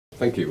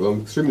Thank you. Well,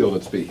 I'm extremely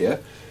honoured to be here.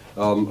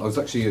 I was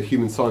actually a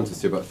human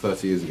scientist here about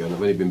 30 years ago, and I've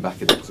only been back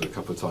in Oxford a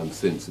couple of times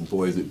since, and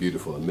boy is it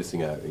beautiful. I'm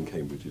missing out in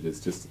Cambridge. It's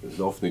just an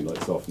afternoon like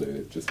this afternoon.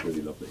 It's just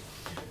really lovely.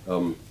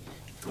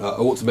 I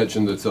ought to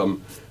mention that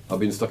I've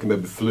been stuck in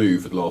bed with flu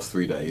for the last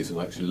 3 days,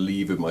 and I actually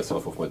levered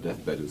myself off my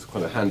deathbed. It was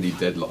quite a handy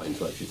deadline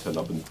to actually turn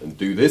up and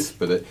do this,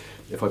 but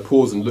if I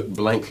pause and look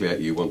blankly at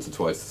you once or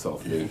twice this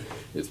afternoon,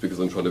 it's because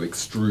I'm trying to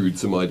extrude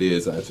some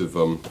ideas out of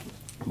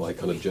my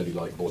kind of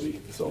jelly-like body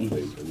this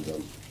afternoon.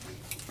 And,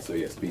 so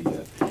yes, be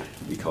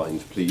kind,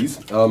 please.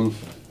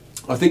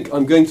 I think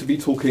I'm going to be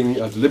talking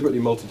deliberately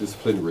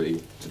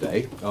multidisciplinary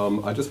today.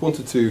 I just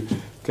wanted to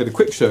get a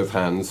quick show of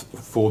hands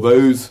for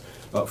those,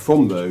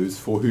 from those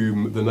for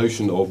whom the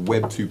notion of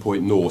Web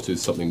 2.0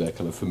 is something they're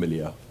kind of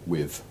familiar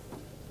with.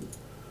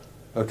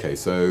 Okay,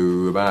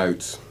 so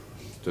about,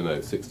 I don't know,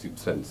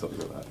 60%,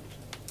 something like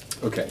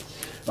that. Okay,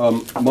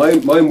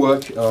 my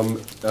work,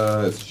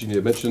 as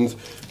Gina mentioned,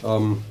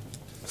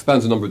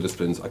 spans a number of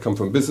disciplines. I come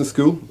from business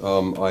school.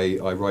 I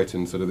write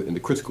in sort of in the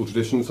critical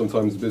tradition,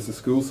 sometimes business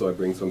school, so I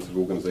bring some sort of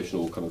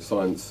organisational kind of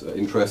science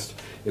interest,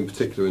 in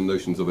particular in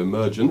notions of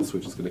emergence,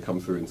 which is going to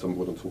come through in some of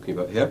what I'm talking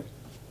about here.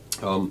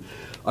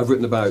 I've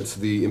written about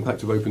the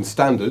impact of open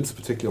standards,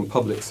 particularly on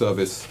public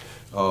service,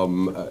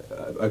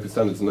 open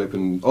standards and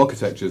open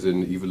architectures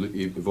in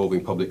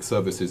evolving public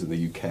services in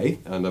the UK,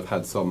 and I've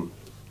had some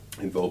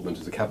involvement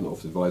as a Cabinet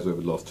Office advisor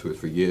over the last 2 or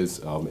 3 years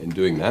in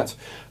doing that,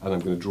 and I'm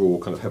going to draw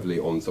kind of heavily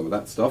on some of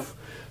that stuff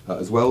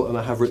as well. And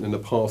I have written in the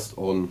past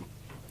on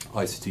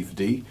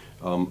ICT4D.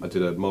 I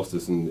did a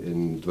Masters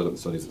in Development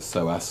Studies at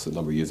SOAS a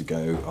number of years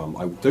ago.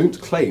 I don't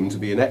claim to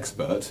be an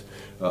expert,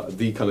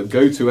 the kind of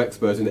go-to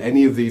expert in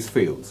any of these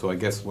fields, so I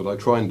guess what I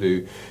try and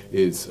do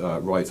is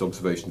write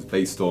observations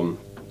based on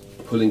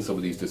pulling some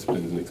of these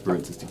disciplines and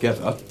experiences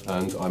together,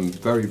 and I'm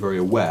very, very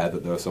aware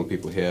that there are some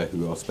people here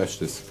who are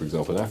specialists, for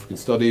example, in African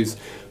studies,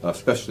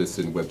 specialists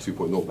in Web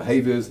 2.0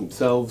 behaviours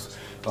themselves,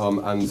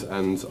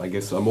 and I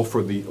guess I'm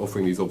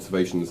offering these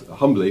observations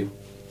humbly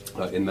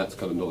in that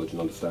kind of knowledge and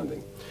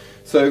understanding.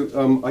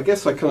 So I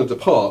guess I kind of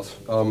depart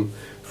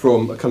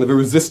from a kind of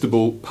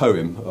irresistible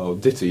poem, or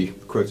ditty,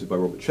 quoted by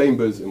Robert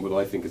Chambers in what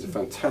I think is a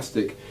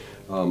fantastic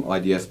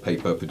IDS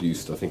paper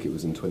produced, I think it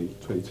was in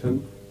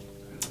 2010.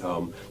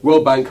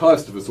 World Bank,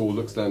 highest of us all,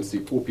 looks down to see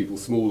poor people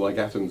small like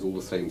atoms, all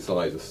the same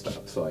size,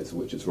 of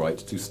which it's right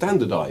to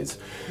standardise.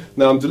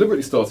 Now I'm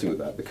deliberately starting with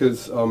that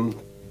because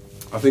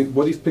I think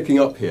what he's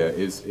picking up here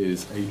is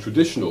a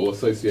traditional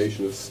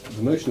association of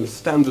the notion of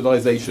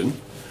standardisation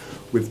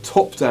with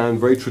top-down,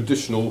 very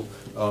traditional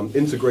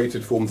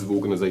integrated forms of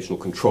organisational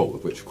control,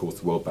 of which of course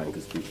the World Bank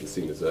is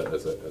seen as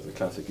a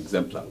classic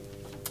exemplar.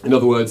 In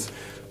other words,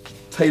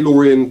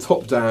 Taylorian,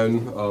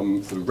 top-down,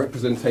 sort of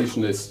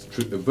representationist,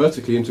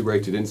 vertically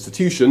integrated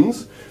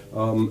institutions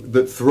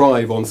that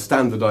thrive on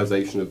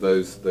standardisation of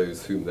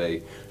those whom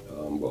they,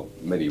 well,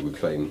 many would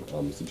claim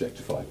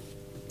subjectify.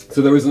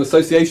 So there is an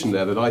association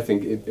there that I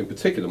think, in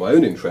particular, my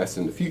own interest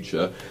in the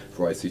future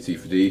for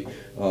ICT4D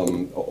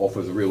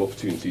offers a real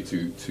opportunity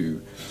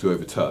to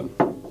overturn.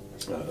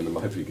 And I'm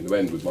hopefully going to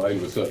end with my own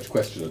research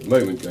question at the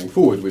moment going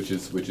forward, which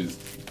is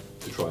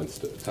to try and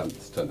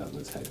turn that on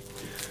its head.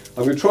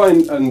 I'm going to try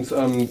and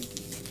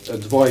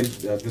divide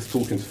this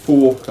talk into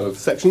 4 kind of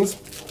sections.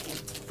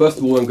 First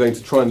of all, I'm going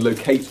to try and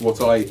locate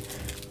what I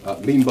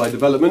mean by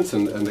development,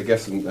 and I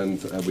guess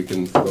we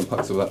can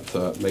unpack some of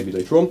that maybe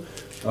later on.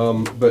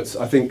 But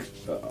I think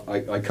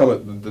I come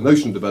at the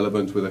notion of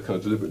development with a kind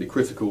of deliberately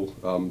critical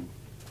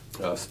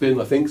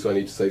spin, I think, so I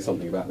need to say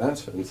something about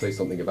that and say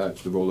something about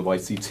the role of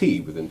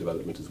ICT within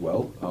development as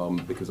well,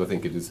 because I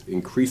think it is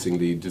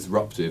increasingly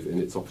disruptive in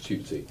its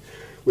opportunity,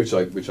 which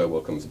I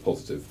welcome as a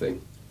positive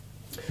thing.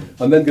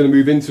 I'm then going to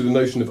move into the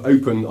notion of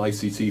open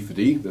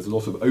ICT4D. There's a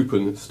lot of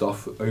open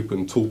stuff,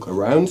 open talk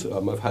around.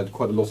 I've had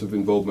quite a lot of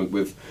involvement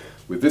with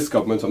this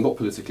government. I'm not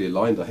politically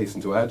aligned, I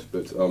hasten to add,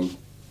 but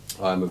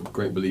I'm a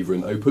great believer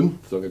in open,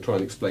 so I'm going to try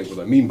and explain what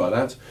I mean by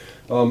that.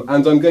 And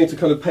I'm going to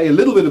kind of pay a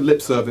little bit of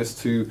lip service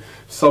to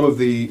some of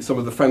the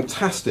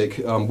fantastic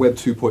Web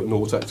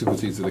 2.0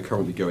 activities that are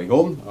currently going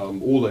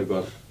on all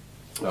over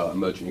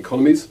emerging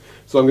economies.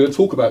 So I'm going to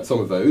talk about some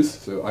of those.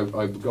 So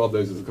I regard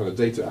those as a kind of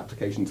data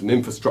applications and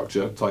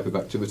infrastructure type of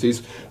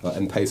activities.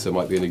 M-Pesa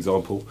might be an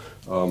example,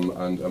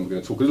 and I'm going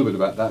to talk a little bit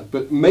about that,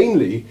 but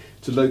mainly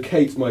to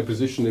locate my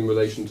position in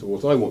relation to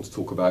what I want to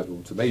talk about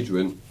or to major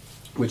in,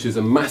 which is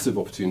a massive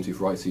opportunity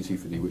for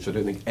ICT4D, which I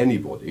don't think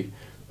anybody,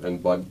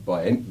 and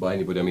by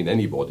anybody I mean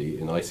anybody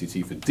in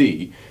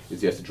ICT4D,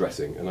 is yet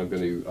addressing. And I'm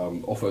going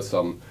to offer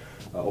some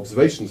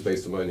observations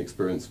based on my own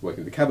experience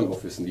working with the Cabinet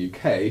Office in the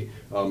UK,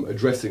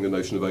 addressing the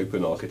notion of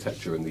open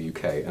architecture in the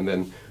UK. And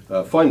then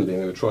finally,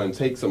 I'm going to try and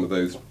take some of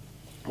those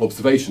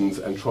observations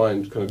and try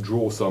and kind of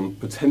draw some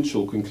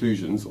potential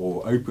conclusions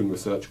or open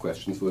research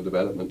questions for the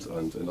development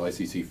and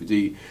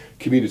ICT4D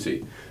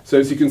community. So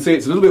as you can see,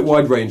 it's a little bit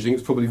wide-ranging.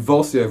 It's probably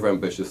vastly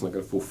over-ambitious, and I'm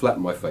going to fall flat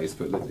in my face,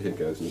 but here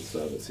goes,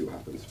 and let's see what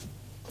happens.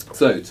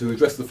 So, to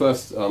address the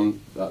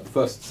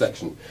first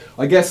section,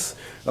 I guess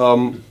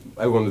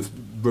everyone in this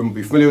room will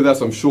be familiar with that,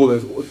 so I'm sure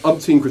there's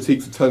umpteen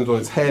critiques that turned it on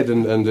its head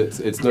and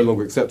it's no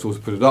longer acceptable to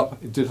put it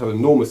up. It did have an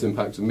enormous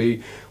impact on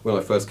me when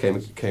I first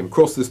came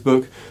across this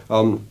book.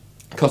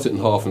 Cut it in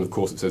half, and of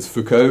course it says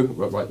Foucault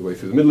right the way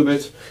through the middle of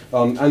it.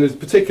 And in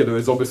particular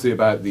is obviously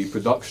about the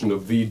production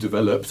of the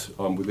developed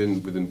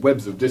within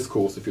webs of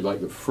discourse, if you like,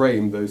 that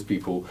frame those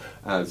people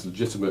as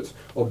legitimate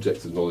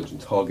objects of knowledge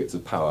and targets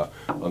of power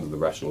under the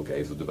rational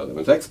gaze of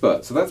development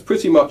experts. So that's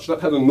pretty much,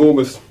 that had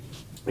enormous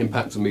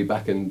impact on me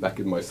back in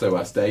my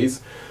SOAS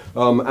days.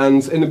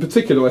 And in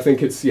particular, I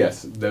think it's,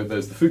 yes,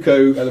 there's the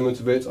Foucault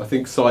element of it. I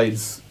think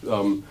Said's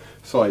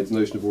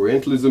notion of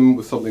Orientalism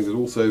was something that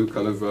also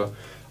kind of,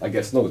 I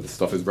guess none of this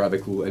stuff is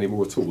radical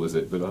anymore at all, is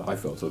it? But I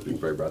felt I was being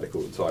very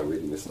radical at the time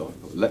reading this stuff,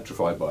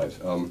 electrified by it.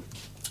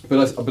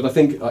 But I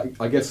think,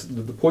 I guess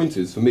the point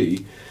is, for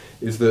me,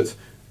 is that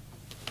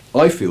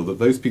I feel that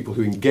those people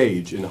who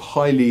engage in a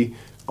highly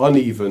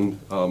uneven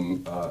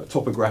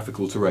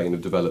topographical terrain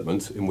of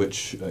development in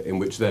which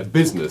their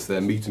business,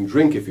 their meat and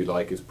drink, if you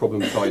like, is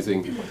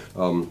problematizing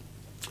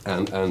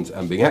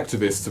and being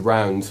activists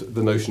around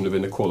the notion of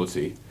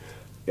inequality.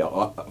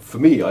 Yeah, for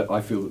me, I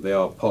feel that they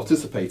are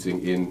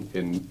participating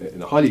in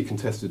a highly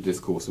contested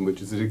discourse in which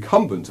it is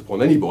incumbent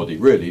upon anybody,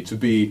 really, to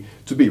be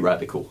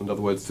radical. In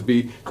other words,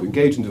 to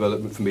engage in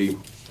development, for me,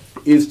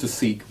 is to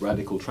seek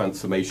radical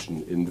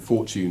transformation in the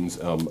fortunes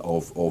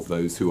of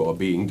those who are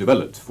being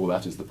developed, for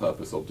that is the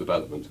purpose of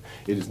development.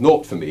 It is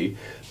not, for me,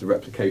 the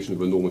replication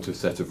of a normative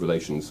set of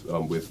relations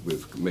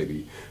with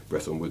maybe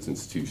Bretton Woods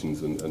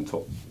institutions and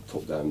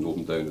top-down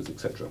northern donors,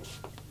 etc.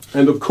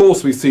 And of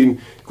course, we've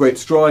seen great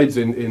strides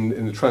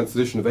in the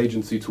transition of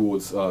agency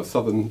towards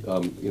southern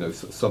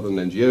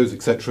NGOs,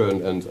 etc.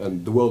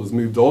 And the world has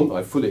moved on.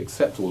 I fully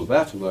accept all of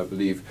that, although I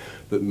believe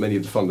that many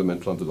of the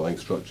fundamental underlying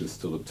structures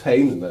still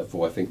obtain, and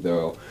therefore I think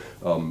there are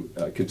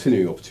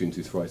continuing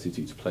opportunities for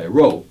ICT to play a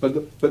role. But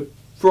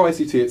for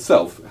ICT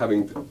itself,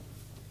 having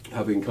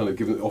kind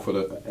of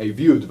offered a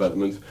view of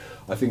development,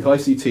 I think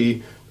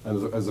ICT,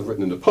 and as I've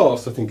written in the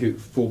past, I think it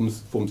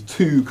forms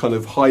two kind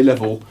of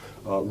high-level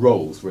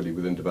roles, really,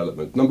 within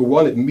development. Number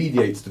one, it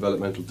mediates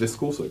developmental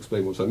discourse. I'll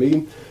explain what I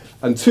mean.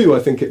 And two, I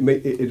think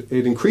it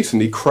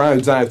increasingly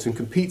crowds out and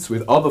competes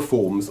with other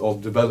forms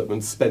of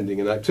development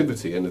spending and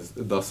activity, and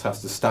thus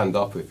has to stand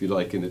up, if you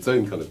like, in its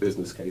own kind of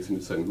business case, in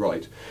its own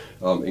right,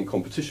 in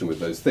competition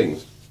with those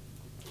things.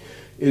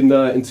 In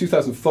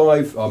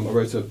 2005, I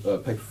wrote a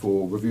paper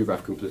for Review of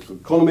African Political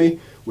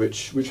Economy,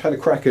 which had a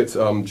crack at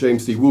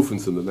James D.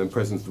 Wolfenson, the then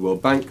president of the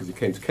World Bank, because he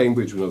came to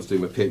Cambridge when I was doing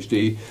my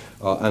PhD,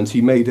 and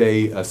he made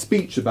a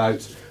speech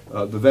about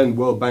the then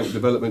World Bank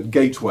Development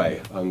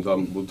Gateway, and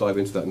we'll dive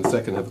into that in a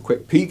second, have a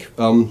quick peek.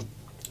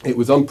 It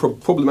was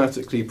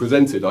unproblematically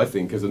presented, I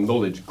think, as a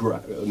knowledge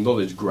grab,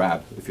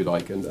 if you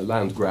like, and a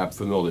land grab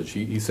for knowledge.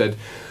 He said,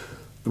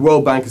 the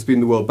World Bank has been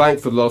the World Bank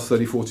for the last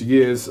 30, 40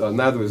 years.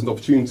 Now there is an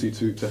opportunity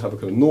to have a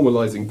kind of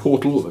normalizing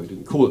portal, although he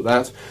didn't call it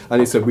that. And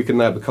he said we can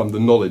now become the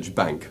knowledge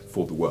bank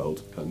for the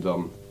world. And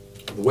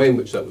the way in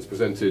which that was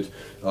presented,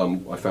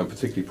 I found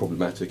particularly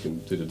problematic,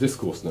 and did a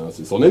discourse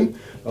analysis on him.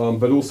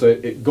 But also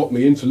it got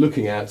me into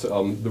looking at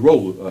the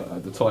role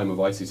at the time of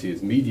ICT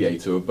as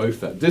mediator of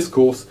both that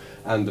discourse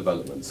and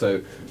development.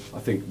 So I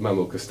think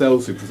Manuel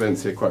Castells, who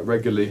presents here quite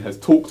regularly, has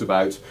talked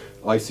about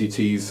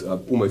ICT's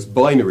almost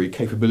binary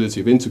capability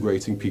of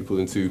integrating people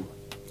into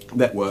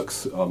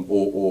networks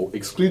or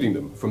excluding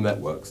them from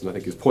networks. And I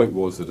think his point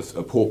was that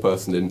a poor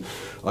person in,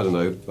 I don't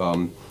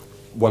know,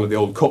 one of the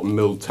old cotton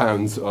mill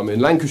towns in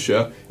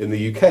Lancashire in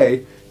the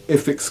UK,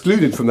 if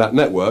excluded from that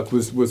network,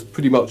 was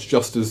pretty much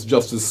just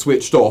as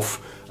switched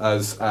off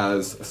as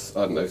I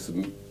don't know,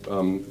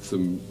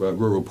 some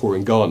rural poor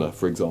in Ghana,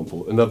 for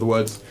example. In other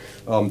words,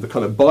 the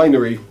kind of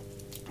binary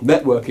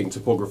networking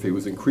topography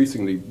was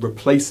increasingly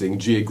replacing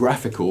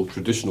geographical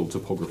traditional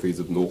topographies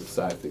of north,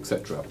 south,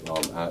 etc.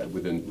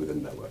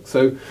 Within networks.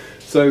 So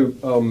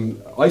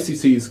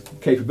ICT's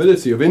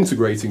capability of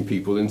integrating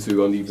people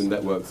into uneven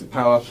networks of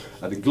power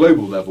at a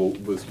global level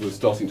was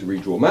starting to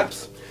redraw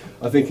maps.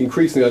 I think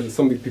increasingly,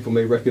 some people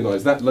may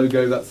recognise that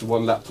logo. That's the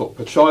one laptop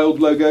per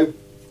child logo.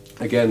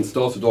 Again,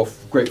 started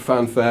off great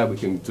fanfare. We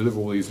can deliver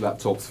all these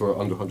laptops for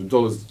under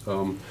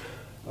 $100.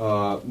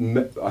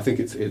 I think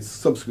it's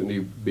subsequently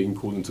being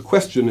called into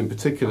question, in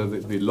particular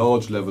the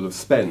large level of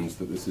spend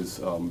that this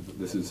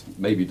is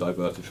maybe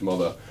diverted from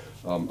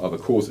other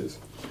causes.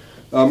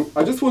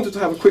 I just wanted to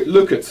have a quick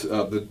look at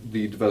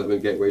the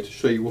Development Gateway to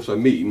show you what I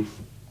mean.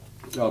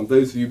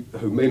 Those of you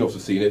who may not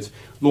have seen it,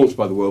 launched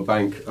by the World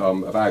Bank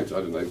about, I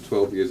don't know,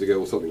 12 years ago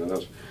or something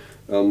like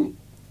that.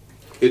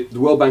 The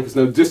World Bank has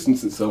now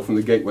distanced itself from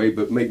the gateway,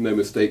 but make no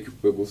mistake,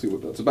 but we'll see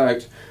what that's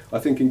about. I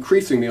think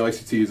increasingly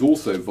ICT is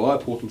also, via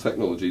portal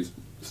technologies,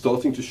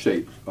 starting to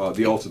shape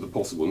the art of the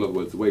possible. In other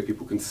words, the way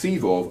people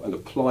conceive of and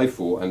apply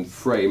for and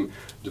frame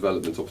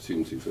development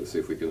opportunities. Let's see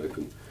if we can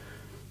open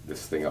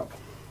this thing up.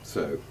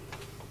 So,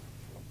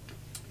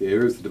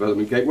 Here is the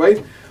development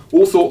gateway.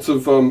 All sorts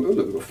of, oh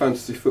look, we've got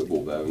fantasy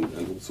football there and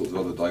all sorts of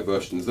other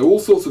diversions. There are all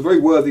sorts of very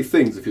worthy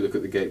things if you look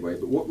at the gateway,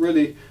 but what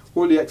really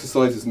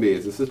exercises me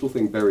is this little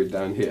thing buried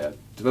down here,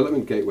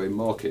 development gateway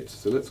market.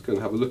 So let's go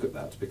and have a look at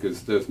that,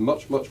 because there's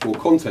much more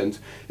content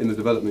in the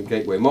development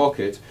gateway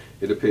market,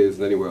 it appears,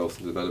 than anywhere else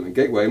in the development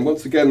gateway. And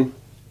once again,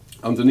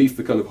 underneath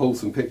the kind of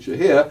wholesome picture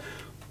here,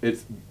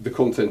 the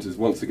content is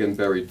once again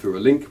buried through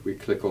a link. We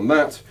click on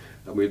that,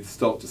 and we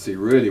start to see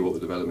really what the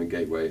development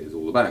gateway is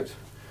all about.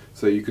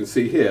 So you can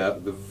see here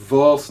the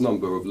vast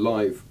number of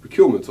live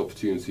procurement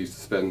opportunities to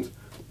spend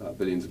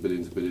billions and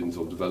billions and billions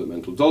of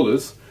developmental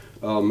dollars,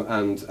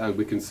 and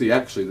we can see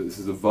actually that this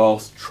is a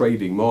vast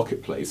trading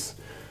marketplace.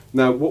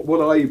 Now,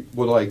 what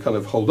I kind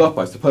of hold up,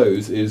 I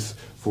suppose, is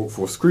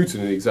for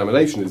scrutiny and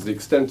examination, is the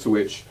extent to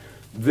which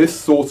this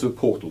sort of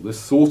portal, this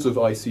sort of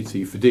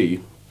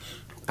ICT4D,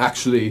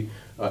 actually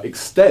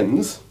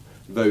extends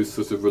those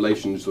sort of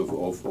relations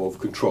of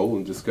control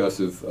and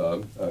discursive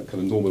kind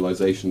of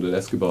normalization that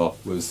Escobar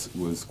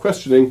was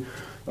questioning,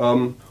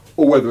 or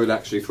whether it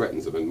actually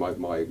threatens them. And what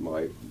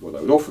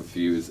I would offer for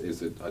you is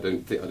that I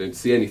don't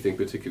see anything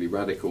particularly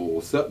radical,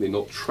 or certainly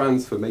not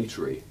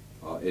transformatory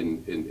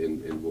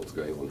in what's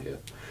going on here.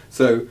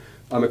 So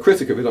I'm a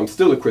critic of it. I'm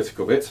still a critic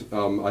of it.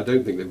 I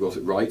don't think they've got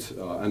it right,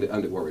 and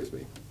it worries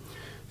me.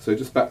 So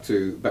just back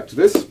to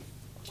this.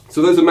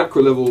 So those are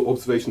macro level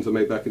observations I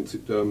made back in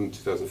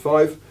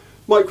 2005.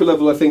 Micro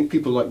level, I think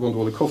people like Ron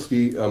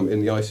Wolitkowski in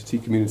the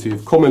ICT community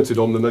have commented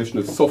on the notion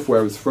of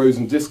software as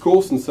frozen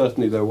discourse, and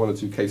certainly there are one or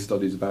two case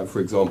studies about, for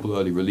example,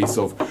 early release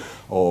of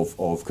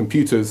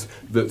computers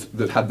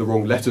that had the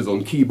wrong letters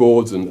on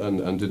keyboards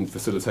and didn't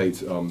facilitate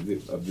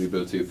the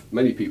ability of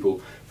many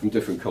people from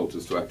different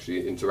cultures to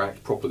actually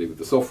interact properly with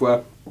the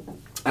software.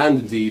 And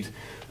indeed,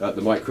 at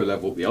the micro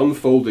level, the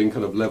unfolding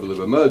kind of level of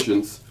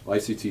emergence,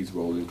 ICT's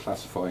role in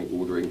classifying,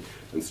 ordering,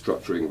 and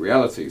structuring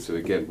reality. So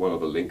again, one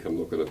other link. I'm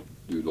not going to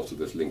do a lot of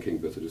this linking,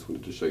 but I just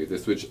wanted to show you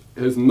this, which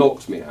has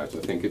knocked me out. I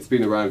think it's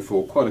been around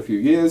for quite a few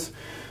years.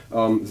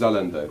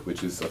 Zalendo,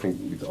 which is, I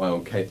think, the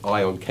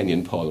Ion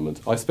Kenyan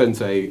Parliament. I spent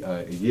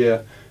a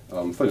year,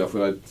 funny enough,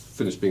 when I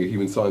finished being a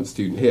human science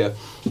student here,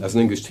 as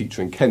an English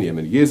teacher in Kenya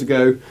many years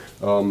ago,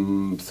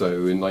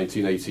 so in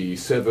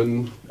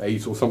 1987,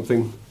 8 or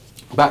something.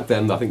 Back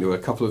then, I think there were a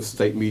couple of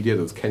state media.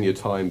 There was Kenya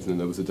Times, and then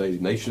there was a Daily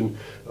Nation.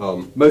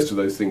 Most of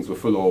those things were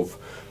full of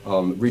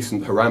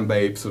recent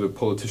Harambe sort of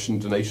politician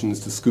donations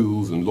to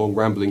schools and long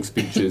rambling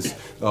speeches.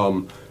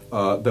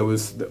 There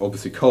was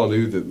obviously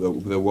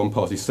KANU, the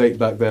one-party state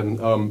back then.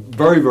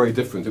 Very, very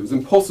different. It was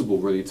impossible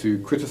really to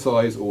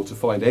criticise or to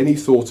find any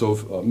sort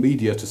of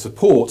media to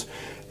support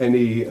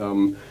any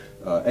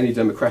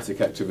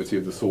democratic activity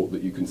of the sort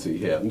that you can see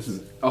here. And this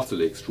is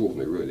utterly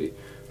extraordinary, really.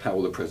 How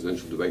the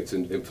presidential debates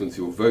influence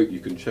your vote.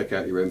 You can check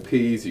out your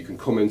MPs, you can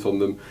comment on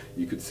them,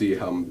 you can see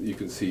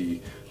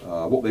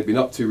what they've been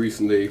up to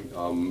recently.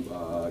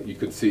 You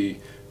can see,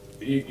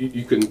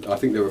 I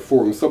think there are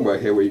forums somewhere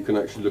here where you can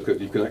actually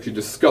actually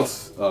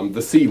discuss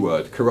the C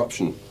word,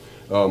 corruption.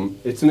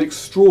 It's an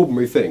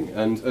extraordinary thing,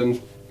 and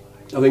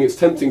I think it's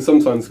tempting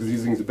sometimes, because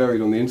these things are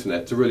buried on the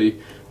internet, to really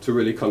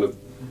kind of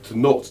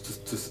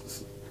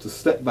to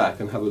step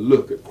back and have a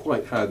look at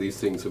quite how these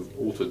things have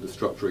altered the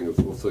structuring of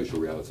social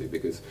reality,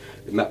 because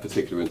in that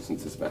particular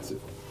instance it's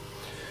massive.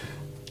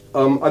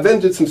 I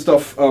then did some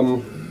stuff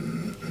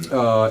in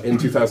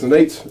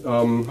 2008.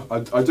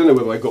 I don't know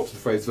whether I got to the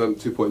phrase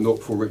development 2.0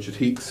 before Richard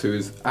Heeks, who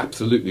is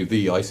absolutely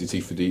the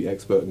ICT4D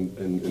expert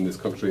in this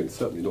country, and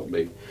certainly not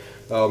me.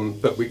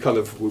 But we kind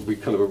of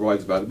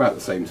arrived about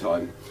the same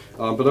time.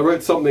 But I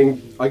wrote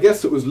something, I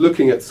guess, that was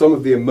looking at some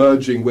of the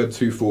emerging Web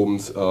 2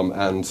 forms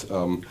and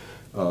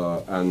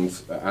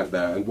out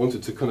there, and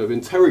wanted to kind of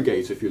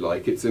interrogate, if you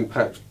like, its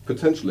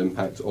potential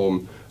impact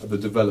on the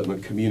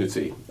development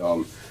community.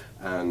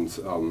 And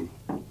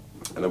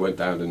I went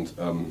down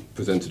and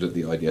presented at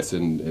the IDS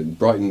in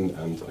Brighton,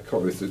 and I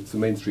can't remember, it's a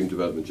mainstream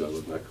development journal,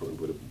 and I can't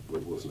remember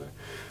what it was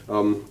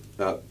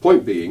now.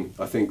 Point being,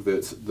 I think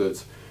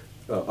that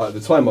at the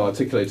time I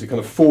articulated kind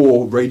of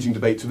 4 raging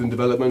debates within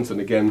development, and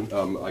again,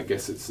 I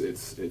guess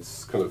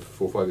it's kind of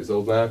 4 or 5 years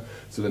old now,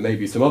 so there may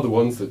be some other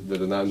ones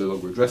that are now no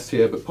longer addressed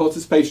here, but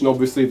participation,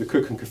 obviously, the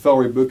Cook and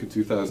Cathari book in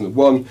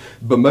 2001,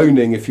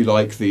 bemoaning, if you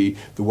like, the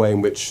way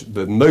in which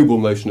the noble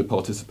notion of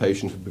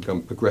participation had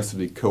become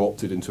progressively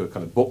co-opted into a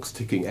kind of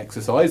box-ticking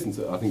exercise, and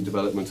so I think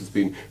development has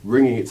been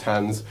wringing its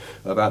hands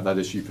about that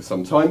issue for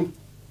some time.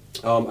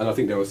 And I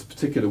think there are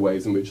particular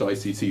ways in which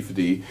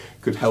ICT4D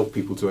could help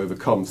people to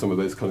overcome some of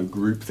those kind of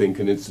groupthink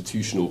and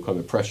institutional kind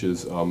of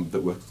pressures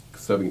that were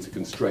serving to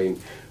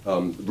constrain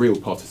real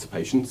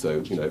participation.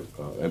 So, you know,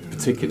 in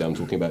particular, I'm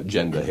talking about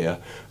gender here,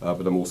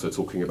 but I'm also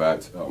talking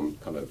about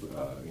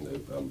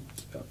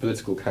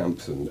political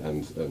camps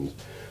and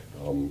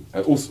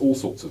all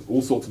sorts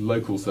of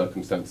local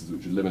circumstances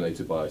which are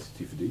eliminated by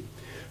ICT4D.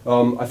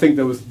 I think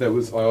I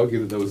argue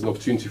that there was an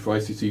opportunity for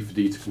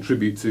ICT4D to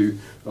contribute to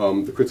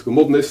the critical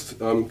modernist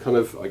kind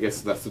of, I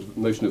guess that's the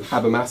notion of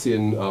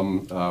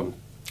Habermasian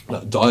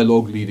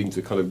dialogue leading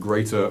to kind of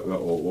greater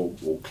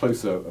or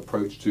closer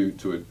approach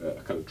to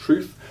a kind of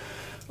truth.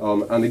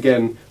 And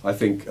again, I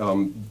think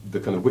the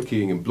kind of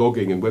wikiing and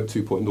blogging and Web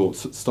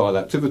 2.0 style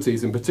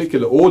activities, in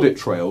particular audit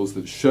trails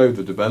that show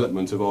the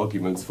development of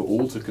arguments for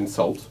all to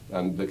consult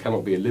and that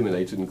cannot be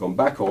eliminated and gone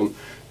back on,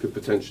 could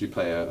potentially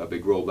play a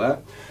big role there.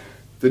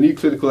 The new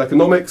clinical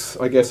economics,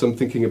 I guess I'm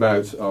thinking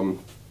about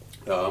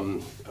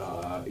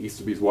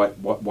Easterby's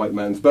white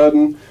man's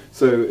burden.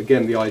 So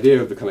again, the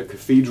idea of the kind of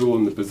cathedral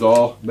and the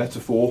bazaar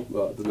metaphor,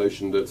 the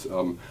notion that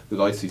that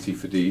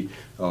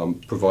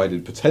ICT4D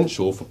provided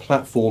potential for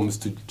platforms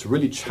to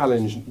really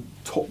challenge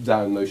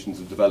top-down notions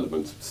of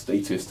development,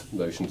 statist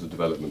notions of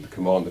development, the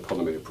command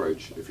economy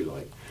approach, if you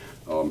like.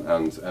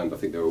 And I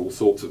think there are all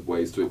sorts of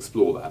ways to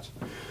explore that.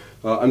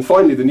 And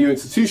finally, the new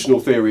institutional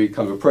theory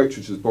kind of approach,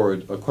 which has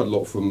borrowed quite a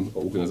lot from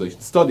organisation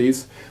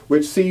studies,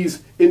 which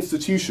sees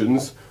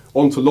institutions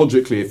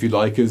ontologically, if you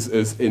like,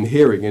 as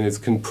inhering and as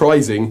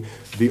comprising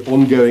the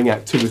ongoing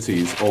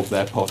activities of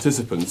their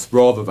participants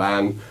rather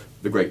than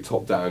the great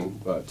top-down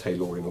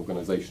Taylorian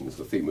organisations,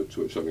 the theme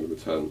to which I'm going to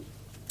return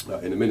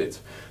in a minute.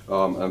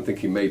 I'm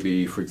thinking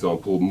maybe, for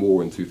example,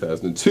 Moore in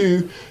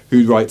 2002,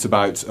 who writes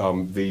about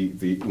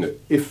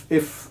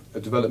if a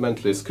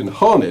developmentalist can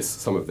harness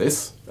some of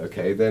this,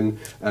 okay, then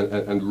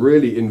and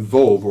really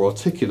involve or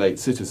articulate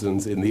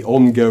citizens in the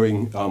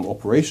ongoing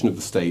operation of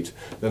the state,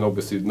 then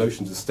obviously the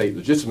notions of state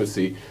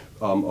legitimacy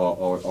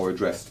are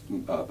addressed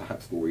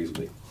perhaps more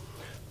easily.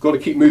 Got to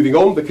keep moving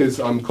on because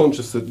I'm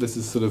conscious that this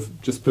is sort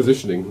of just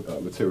positioning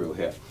material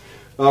here.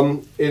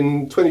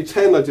 In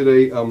 2010, I did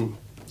a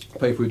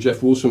paper with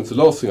Jeff Walsham. It's the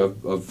last thing I've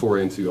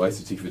forayed into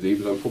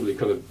ICT4D, but I'm probably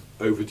kind of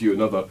overdue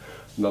another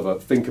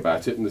think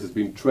about it, and this has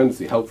been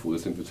tremendously helpful,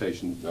 this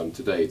invitation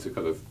today, to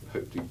kind of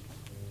hopefully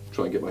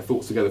try and get my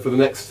thoughts together for the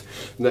next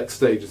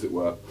stage, as it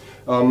were.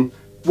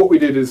 What we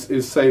did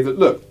is say that,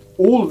 look,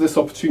 all of this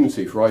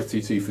opportunity for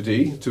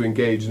ICT4D to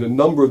engage in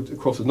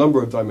across a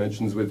number of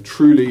dimensions with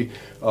truly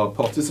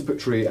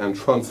participatory and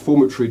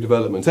transformatory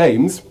development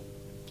aims,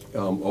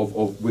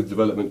 with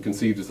development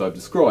conceived as I've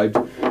described,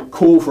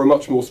 call for a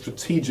much more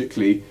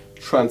strategically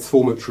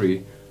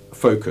transformatory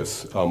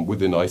focus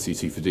within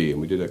ICT4D. And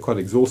we did a quite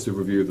exhaustive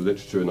review of the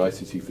literature in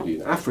ICT4D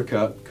in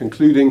Africa,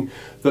 concluding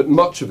that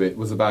much of it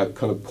was about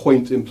kind of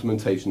point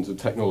implementations of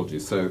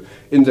technologies. So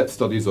in-depth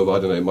studies of, I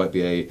don't know, it might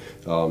be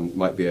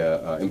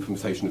a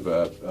implementation of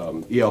a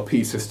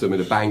ERP system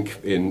in a bank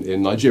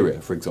in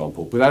Nigeria, for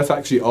example, without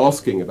actually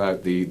asking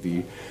about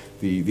the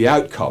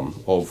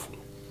outcome of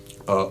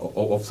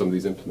some of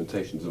these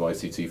implementations of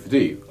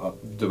ICT4D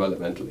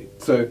developmentally.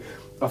 So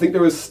I think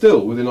there is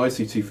still within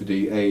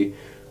ICT4D a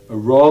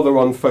rather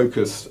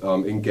unfocused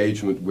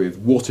engagement with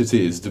what it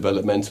is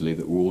developmentally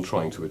that we're all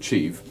trying to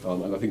achieve.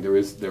 And I think there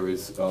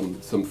is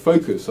some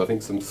focus, I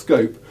think some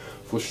scope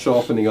for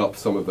sharpening up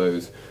some of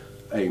those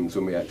aims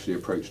when we actually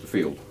approach the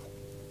field.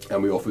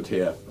 And we offered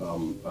here,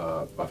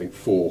 I think,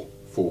 four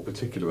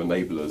particular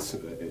enablers,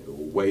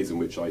 or ways in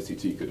which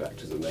ICT could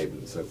act as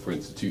enablers. So for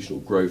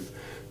institutional growth,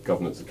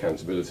 governance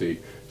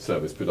accountability,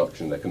 service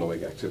production,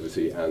 economic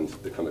activity, and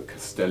the kind of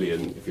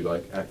Castellian, if you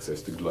like,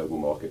 access to global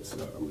markets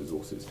and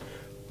resources.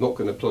 Not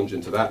going to plunge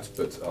into that,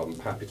 but I'm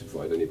happy to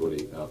provide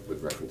anybody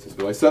with references.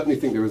 But I certainly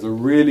think there is a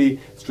really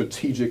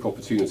strategic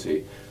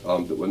opportunity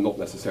that we're not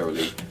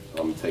necessarily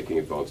taking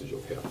advantage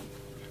of here.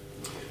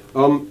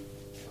 And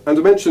I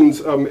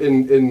mentioned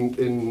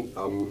in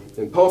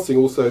passing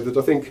also that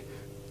I think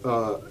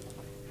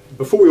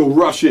before we all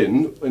rush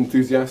in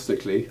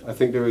enthusiastically, I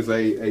think there is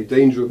a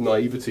danger of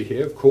naivety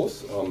here, of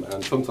course,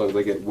 and sometimes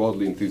I get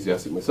wildly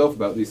enthusiastic myself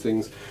about these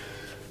things.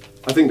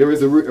 I think there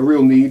is a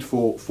real need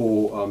for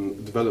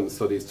development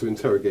studies to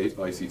interrogate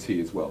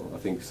ICT as well. I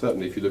think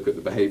certainly if you look at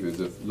the behaviours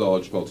of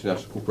large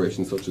multinational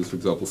corporations such as, for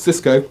example,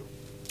 Cisco,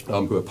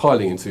 who are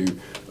piling into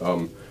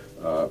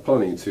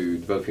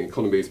developing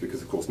economies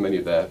because, of course, many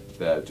of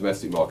their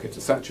domestic markets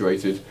are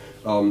saturated,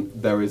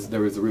 there is a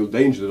real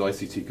danger that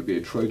ICT could be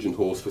a Trojan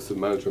horse for some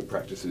management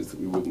practices that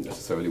we wouldn't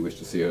necessarily wish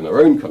to see in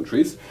our own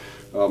countries.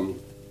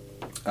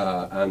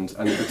 And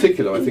in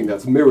particular, I think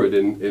that's mirrored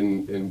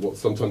in what's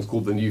sometimes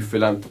called the new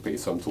philanthropy.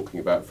 So I'm talking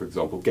about, for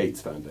example,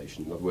 Gates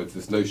Foundation. In other words,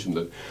 this notion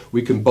that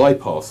we can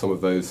bypass some of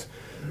those,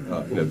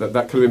 that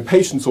kind of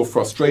impatience or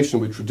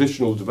frustration with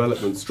traditional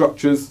development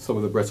structures, some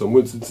of the Bretton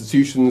Woods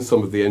institutions,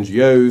 some of the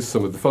NGOs,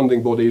 some of the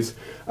funding bodies,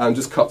 and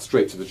just cut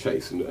straight to the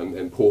chase and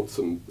import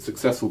some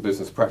successful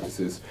business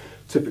practices,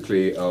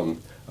 typically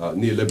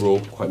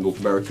neoliberal, quite North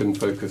American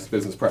focused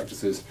business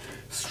practices,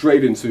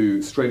 straight into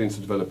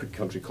developing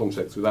country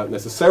contexts without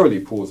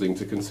necessarily pausing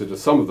to consider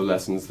some of the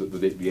lessons that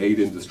the aid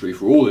industry,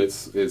 for all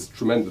its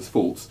tremendous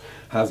faults,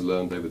 has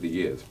learned over the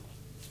years.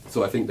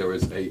 So I think there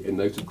is a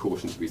note of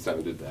caution to be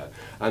sounded there.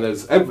 And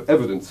as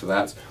evidence for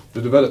that,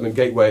 the Development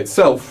Gateway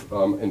itself,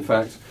 in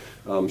fact,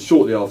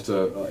 shortly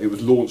after it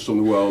was launched on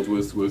the world,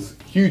 was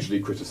hugely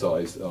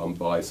criticised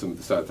by some of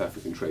the South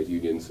African trade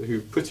unions,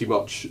 who pretty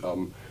much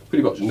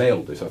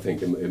nailed it, I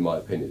think, in my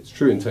opinion. Its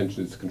true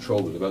intention is to control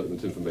the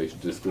development information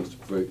discourse to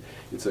promote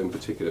its own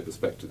particular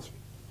perspectives.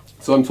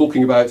 So I'm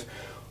talking about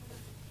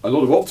a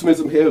lot of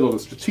optimism here, a lot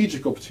of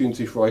strategic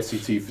opportunity for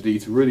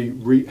ICT4D to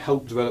really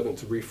help development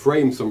to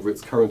reframe some of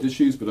its current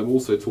issues, but I'm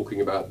also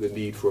talking about the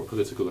need for a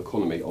political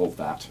economy of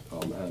that,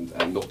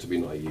 and not to be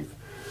naive.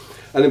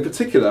 And in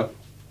particular,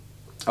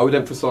 I would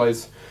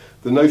emphasize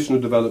the notion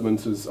of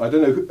development as, I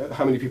don't know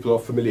how many people are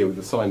familiar with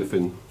the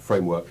Sinofin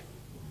framework.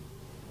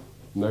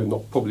 No,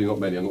 probably not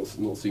many. I'm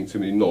not seeing too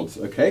many nods.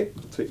 Okay,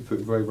 I'll take you through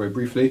it very, very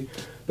briefly.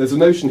 There's a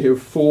notion here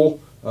of four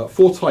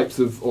types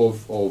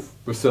of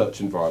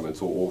research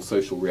environment or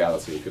social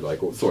reality, if you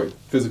like, or sorry,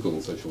 physical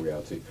and social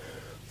reality.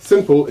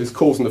 Simple is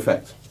cause and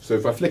effect. So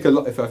if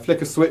I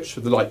flick a switch,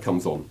 the light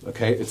comes on.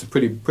 Okay, it's a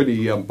pretty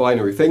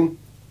binary thing.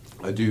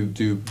 I do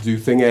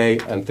thing A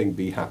and thing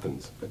B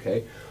happens.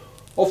 Okay.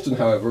 Often,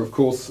 however, of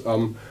course,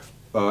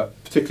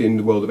 particularly in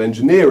the world of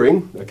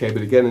engineering, okay,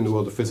 but again in the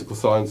world of physical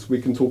science,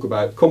 we can talk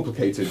about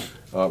complicated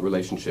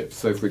relationships.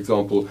 So, for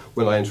example,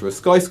 when I enter a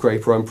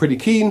skyscraper, I'm pretty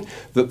keen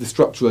that the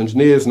structural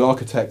engineers and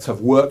architects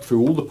have worked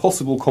through all the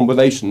possible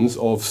combinations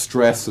of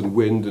stress and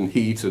wind and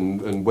heat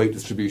and weight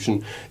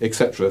distribution,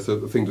 etc., so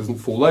that the thing doesn't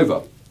fall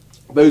over.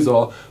 Those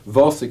are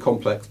vastly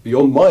complex,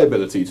 beyond my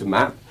ability to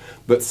map,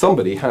 but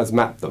somebody has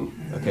mapped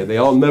them. Okay, they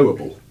are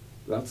knowable.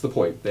 That's the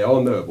point. They are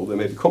knowable. They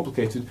may be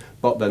complicated,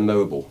 but they're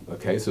knowable.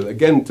 Okay, so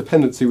again,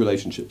 dependency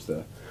relationships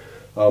there.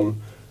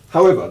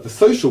 However, the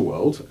social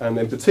world, and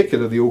in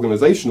particular the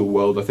organizational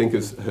world, I think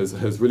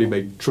has really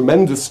made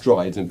tremendous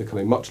strides in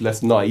becoming much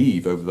less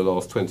naive over the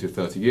last 20 or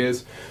 30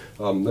 years,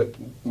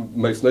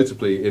 most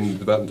notably in the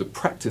development of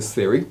practice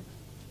theory,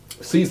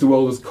 sees the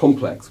world as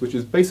complex, which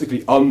is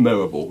basically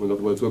unknowable. In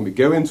other words, when we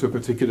go into a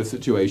particular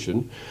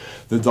situation,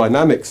 the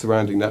dynamics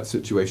surrounding that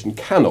situation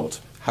cannot,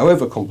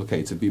 however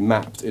complicated, be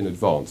mapped in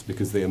advance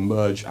because they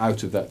emerge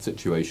out of that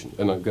situation.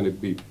 And I'm going to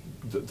be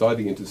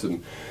diving into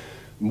some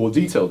more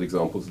detailed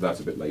examples of that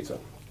a bit later.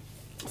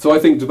 So I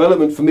think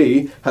development for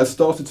me has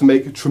started to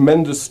make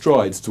tremendous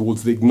strides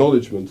towards the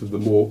acknowledgement of the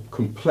more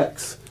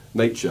complex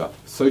nature,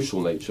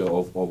 social nature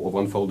of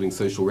unfolding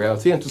social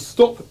reality, and to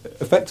stop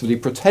effectively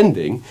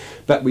pretending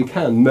that we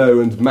can know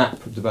and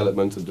map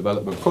development and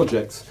development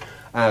projects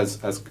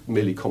as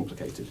merely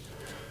complicated.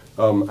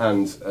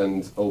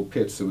 And old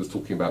Peterson was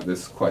talking about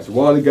this quite a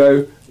while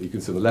ago. You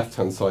can see on the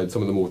left-hand side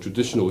some of the more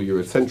traditional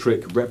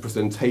Eurocentric,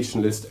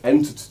 representationalist,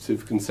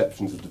 entitative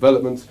conceptions of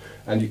development,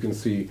 and you can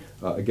see,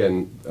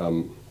 again,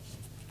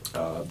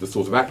 the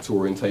sort of actor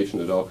orientation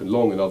that Ark and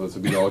Long and others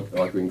have been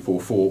arguing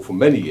for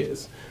many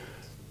years.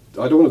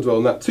 I don't want to dwell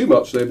on that too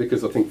much, though,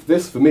 because I think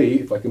this, for me,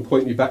 if I can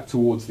point you back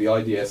towards the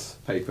IDS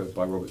paper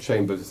by Robert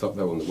Chambers, it's up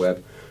there on the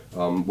web,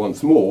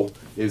 once more,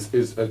 is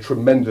a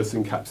tremendous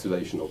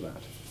encapsulation of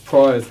that.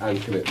 Priors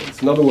and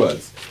commitments. In other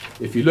words,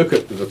 if you look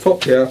at the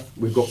top here,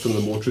 we've got some of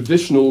the more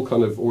traditional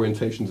kind of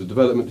orientations of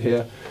development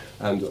here,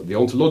 and at the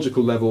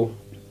ontological level,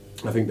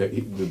 I think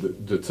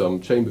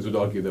that Chambers would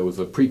argue there was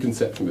a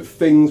preconception with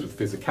things, with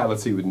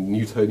physicality, with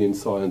Newtonian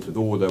science, with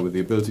order, with the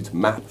ability to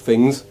map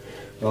things.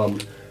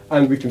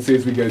 And we can see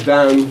as we go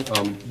down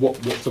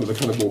what some of the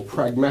kind of more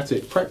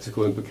pragmatic,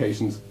 practical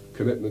implications,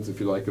 commitments, if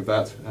you like, of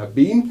that have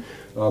been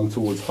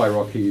towards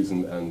hierarchies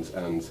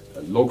and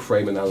log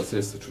frame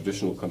analysis, the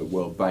traditional kind of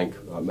World Bank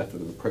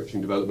method of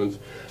approaching development.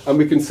 And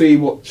we can see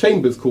what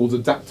Chambers calls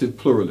adaptive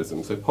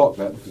pluralism. So park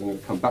that, because I'm going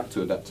to come back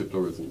to adaptive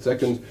pluralism in a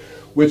second,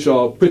 which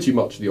are pretty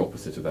much the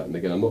opposite of that. And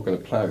again, I'm not going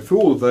to plough through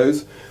all of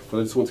those, but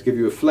I just want to give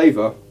you a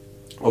flavour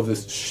of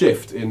this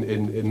shift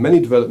in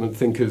many development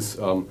thinkers'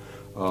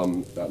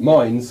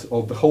 minds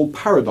of the whole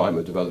paradigm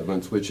of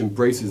development, which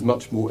embraces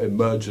much more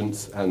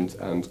emergence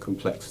and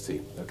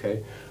complexity,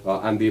 okay,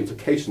 and the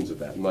implications of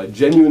that. And I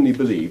genuinely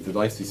believe that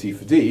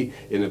ICT4D,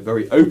 in a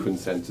very open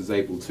sense, is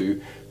able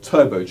to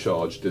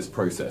turbocharge this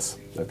process.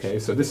 Okay,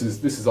 so this is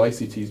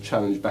ICT's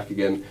challenge back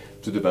again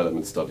to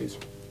development studies,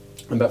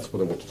 and that's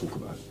what I want to talk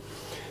about.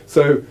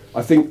 So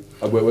I think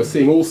we're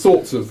seeing all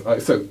sorts of.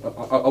 So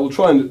I will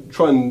try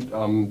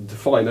and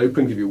define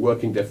open, give you a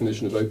working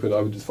definition of open.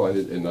 I would define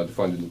it in. I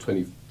defined it in the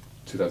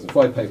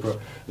 2005 paper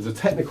as a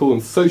technical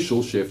and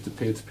social shift to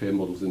peer-to-peer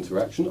models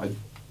interaction. I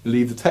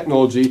believe the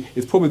technology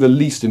is probably the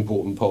least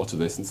important part of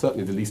this, and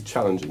certainly the least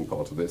challenging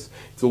part of this.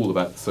 It's all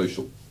about the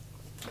social.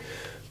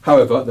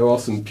 However, there are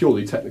some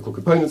purely technical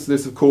components to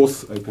this, of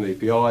course: open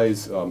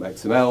APIs,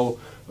 XML,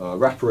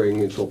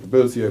 wrappering,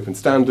 interoperability, open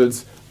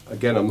standards.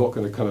 Again, I'm not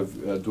going to kind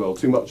of dwell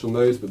too much on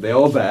those, but they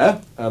are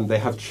there, and they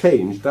have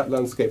changed. That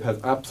landscape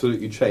has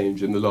absolutely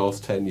changed in the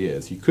last 10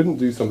 years. You couldn't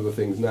do some of the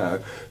things now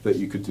that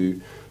you could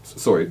do,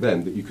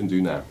 then that you can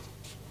do now.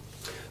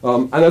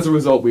 And as a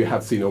result, we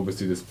have seen,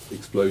 obviously, this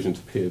explosion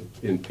to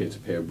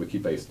peer-to-peer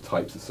wiki-based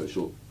types of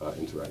social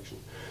interaction.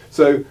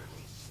 So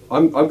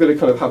I'm going to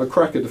kind of have a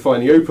crack at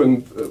defining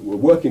open,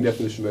 working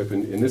definition of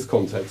open in this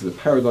context as a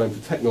paradigm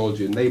for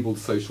technology-enabled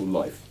social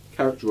life,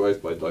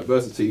 characterized by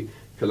diversity,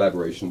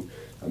 collaboration,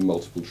 and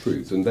multiple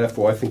truths. And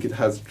therefore, I think it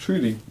has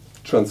truly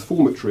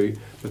transformatory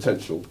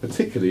potential,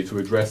 particularly to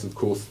address, of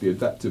course, the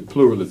adaptive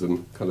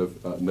pluralism kind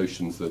of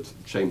notions that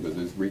Chambers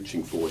is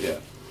reaching for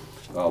here.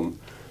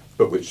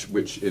 but which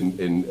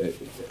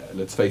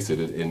let's face it,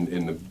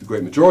 in the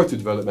great majority of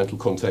developmental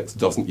context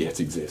doesn't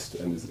yet exist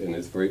and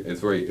is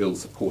very ill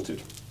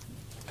supported.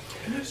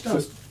 Can I just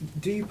ask,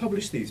 do you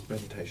publish these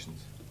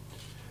presentations?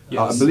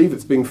 Yes. I believe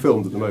it's being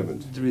filmed at the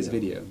moment. There is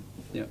video.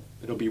 Yeah.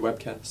 It'll be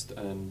webcast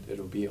and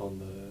it'll be on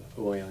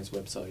the OII's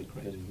website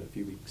in a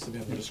few weeks. So we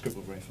haven't got to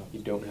scribble very fast.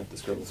 You don't have to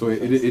scribble. So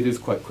it is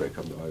quite quick.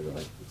 I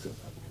accept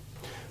that.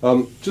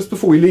 Just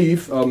before we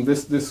leave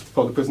this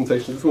part of the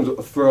presentation, I just want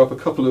to throw up a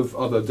couple of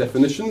other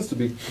definitions to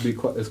be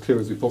quite as clear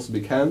as we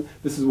possibly can.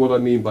 This is what I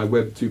mean by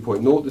Web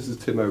 2.0. This is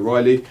Tim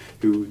O'Reilly,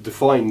 who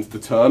defined the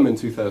term in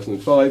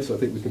 2005, so I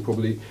think we can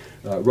probably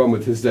run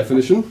with his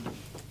definition.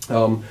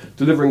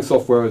 Delivering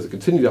software as a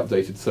continually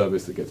updated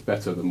service that gets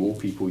better the more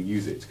people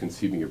use it,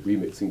 consuming and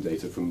remixing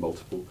data from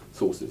multiple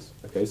sources.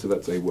 Okay, so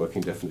that's a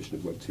working definition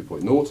of Web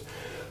 2.0.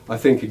 I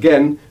think,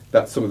 again,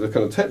 that's some of the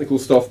kind of technical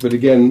stuff, but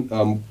again,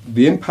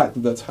 the impact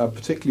that that's had,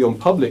 particularly on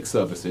public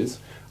services,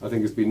 I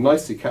think has been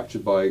nicely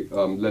captured by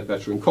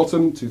Ledbetter and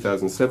Cottam,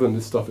 2007.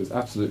 This stuff is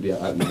absolutely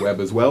out on the web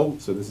as well,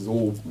 so this is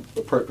all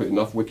appropriate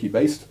enough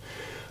wiki-based.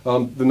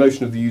 The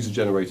notion of the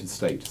user-generated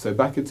state. So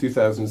back in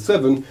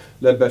 2007,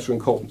 Ledbetter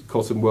and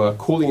Cottam were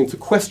calling into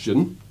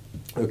question,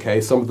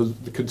 okay, some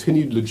of the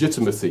continued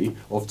legitimacy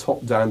of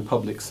top-down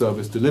public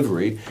service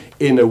delivery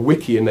in a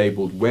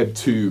wiki-enabled Web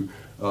 2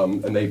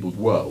 enabled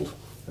world.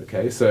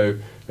 Okay, so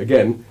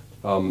again,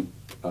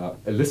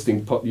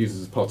 enlisting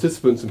users as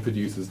participants and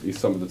producers is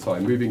some of the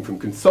time, moving from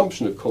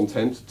consumption of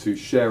content to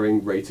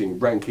sharing, rating,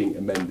 ranking,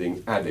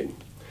 amending, adding.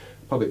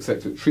 Public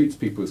sector that treats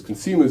people as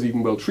consumers,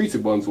 even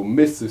well-treated ones, will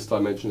miss this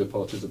dimension of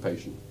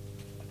participation.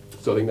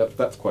 So I think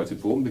that's quite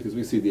important because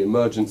we see the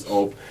emergence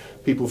of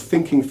people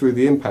thinking through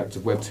the impact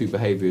of Web 2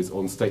 behaviours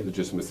on state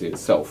legitimacy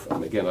itself.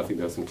 And again, I think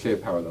there are some clear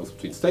parallels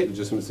between state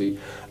legitimacy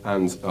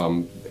and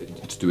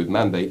to do with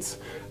mandates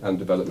and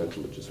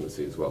developmental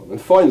legitimacy as well. And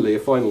finally, a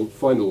final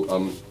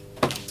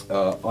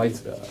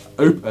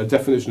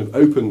definition of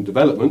open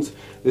development.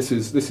 This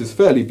is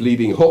fairly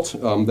bleeding hot.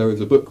 There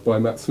is a book by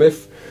Matt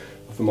Smith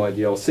from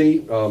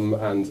IDRC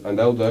and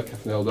Elder,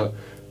 Catherine Elder,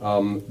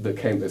 that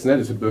came as an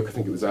edited book, I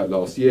think it was out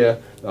last year,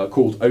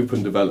 called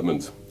Open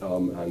Development.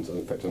 And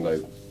in fact I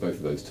know both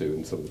of those two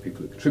and some of the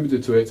people who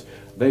contributed to it.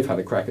 They've had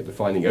a crack at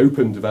defining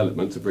open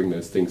development to bring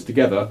those things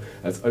together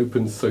as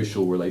open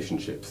social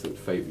relationships that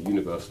favour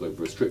universal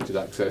over restricted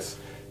access,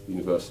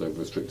 universal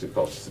over restricted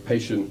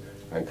participation,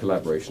 and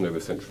collaboration over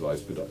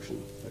centralised production.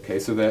 Okay,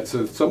 so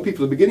some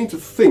people are beginning to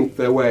think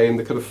their way and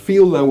they kind of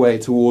feel their way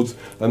towards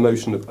a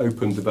notion of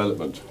open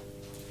development.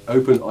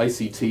 Open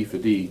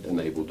ICT4D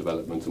enabled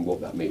development and what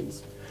that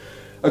means.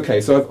 Okay,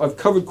 so I've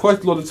covered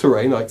quite a lot of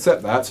terrain, I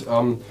accept that,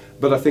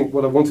 but I think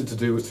what I wanted to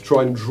do was to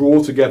try and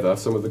draw together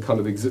some of the kind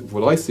of,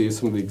 what I see as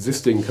some of the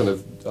existing kind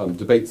of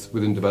debates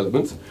within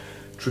development,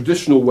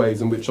 traditional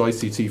ways in which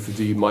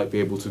ICT4D might be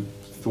able to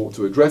thought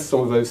to address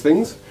some of those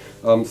things,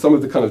 some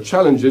of the kind of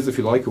challenges, if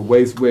you like, of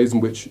ways in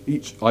which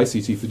each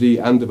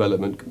ICT4D and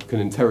development can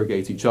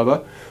interrogate each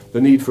other, the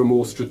need for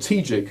more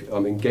strategic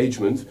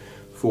engagement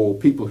for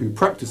people who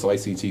practice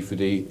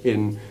ICT4D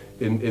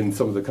in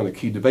some of the kind of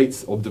key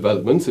debates of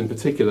development, in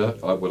particular,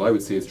 what I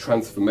would see as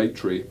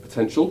transformatory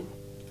potential,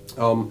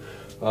 and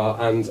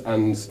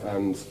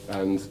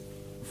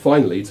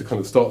finally to kind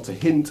of start to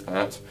hint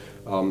at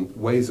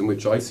ways in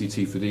which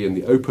ICT4D and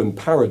the open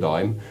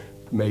paradigm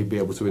may be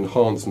able to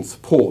enhance and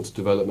support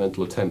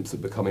developmental attempts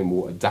at becoming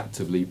more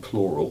adaptively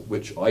plural,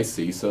 which I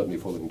see, certainly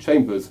following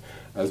Chambers,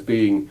 as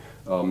being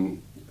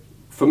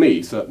for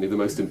me, certainly the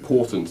most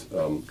important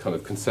kind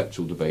of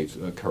conceptual debate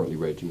currently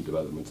raging in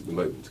development at the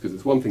moment. Because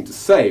it's one thing to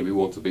say we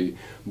want to be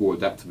more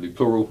adaptively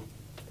plural,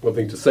 one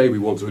thing to say we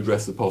want to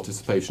address the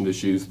participation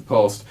issues of the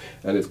past,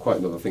 and it's quite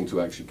another thing to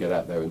actually get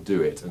out there and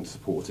do it and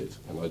support it.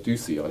 And I do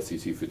see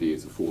ICT4D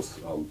as a force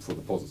for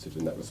the positive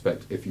in that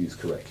respect, if used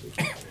correctly.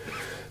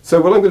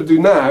 So what I'm going to do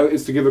now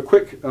is to give a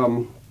quick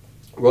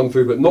run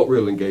through, but not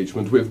real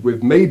engagement,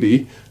 with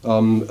maybe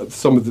some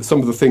of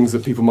the things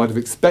that people might have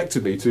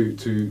expected me to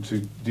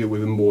deal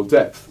with in more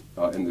depth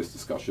in this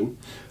discussion.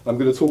 I'm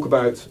going to talk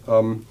about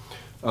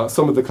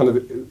some of the kind of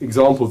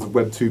examples of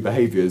Web 2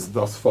 behaviours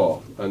thus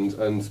far, and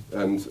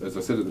as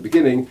I said at the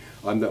beginning,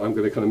 I'm going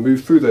to kind of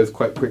move through those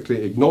quite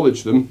quickly,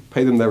 acknowledge them,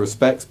 pay them their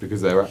respects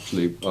because they're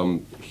actually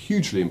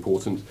hugely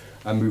important,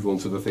 and move on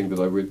to the thing that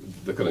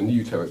the kind of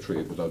new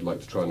territory that I'd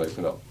like to try and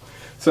open up.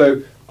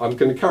 So I'm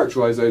going to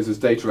characterise those as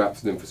data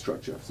apps and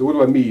infrastructure. So what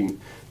do I mean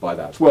by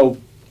that? Well,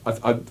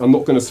 I'm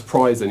not going to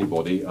surprise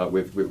anybody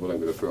with what I'm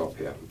going to throw up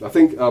here. I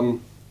think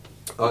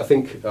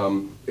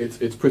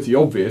it's pretty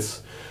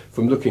obvious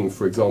from looking,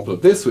 for example,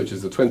 at this, which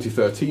is a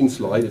 2013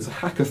 slide. It's a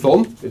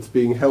hackathon. It's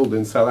being held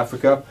in South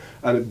Africa,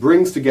 and it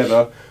brings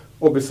together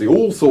obviously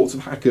all sorts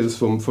of hackers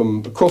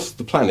from across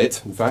the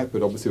planet, in fact,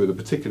 but obviously with a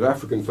particular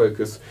African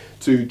focus,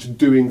 to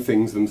doing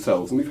things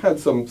themselves. And we've had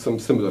some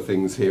similar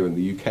things here in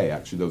the UK,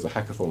 actually. There was a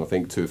hackathon, I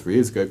think, 2 or 3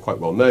 years ago, quite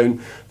well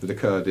known, that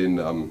occurred in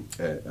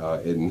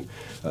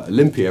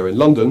Olympia in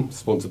London,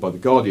 sponsored by The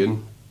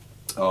Guardian,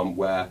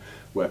 where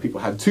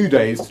people had 2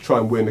 days to try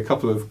and win a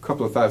couple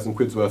of thousand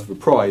quid's worth of a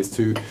prize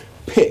to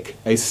pick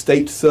a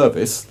state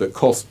service that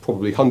costs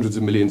probably hundreds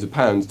of millions of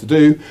pounds to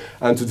do,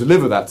 and to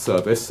deliver that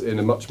service in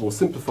a much more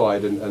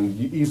simplified and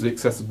easily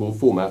accessible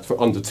format for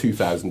under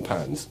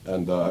 £2,000.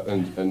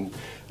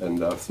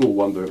 And small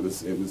wonder it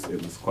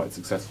was quite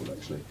successful,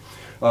 actually.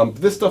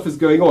 This stuff is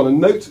going on, and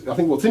note, I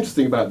think what's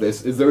interesting about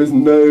this is there is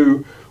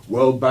no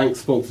World Bank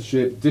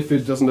sponsorship,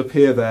 DFID doesn't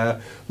appear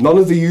there, none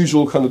of the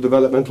usual kind of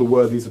developmental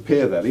worthies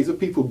appear there. These are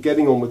people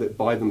getting on with it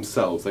by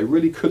themselves. They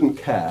really couldn't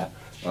care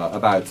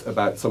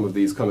about some of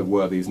these kind of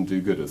worthies and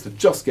do-gooders. They're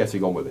just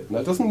getting on with it. And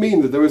that doesn't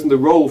mean that there isn't a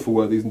role for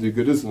worthies and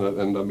do-gooders,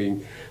 and I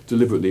mean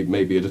deliberately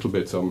maybe a little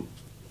bit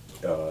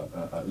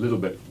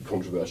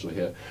controversial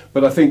here,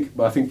 but I think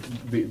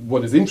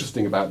what is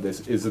interesting about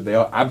this is that they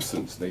are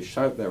absent. They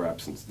shout their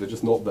absence. They're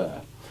just not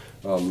there.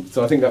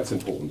 So I think that's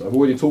important. I've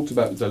already talked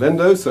about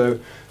Zalendo. So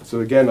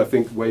again, I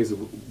think ways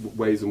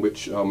in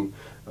which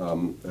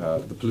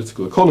the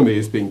political economy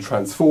is being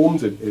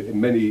transformed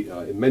in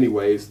many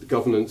ways. The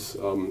governance,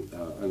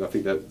 and I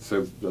think that.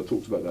 So I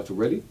talked about that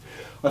already.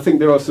 I think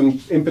there are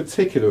some, in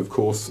particular, of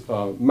course,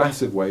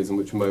 massive ways in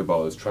which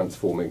mobile is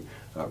transforming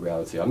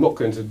reality. I'm not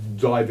going to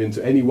dive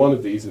into any one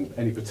of these in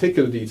any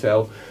particular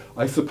detail.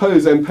 I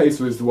suppose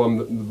M-Pesa is the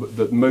one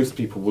that most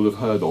people will have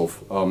heard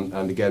of,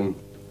 and again,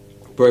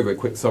 very, very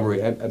quick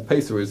summary.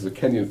 M-Pesa is the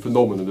Kenyan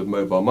phenomenon of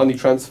mobile money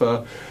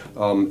transfer.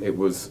 It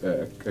was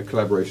a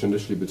collaboration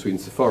initially between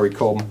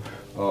Safaricom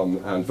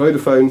and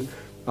Vodafone,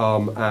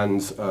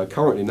 and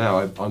currently now,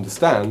 I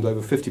understand,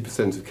 over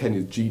 50% of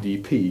Kenya's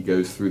GDP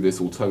goes through this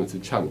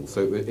alternative channel.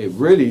 So it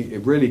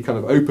really kind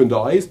of opened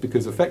eyes,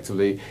 because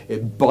effectively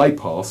it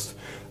bypassed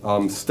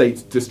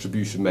state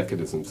distribution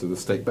mechanisms, so the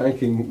state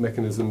banking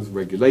mechanisms,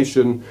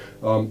 regulation,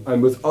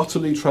 and was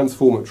utterly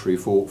transformatory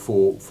for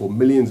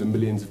millions and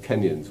millions of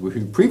Kenyans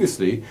who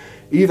previously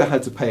either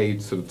had to pay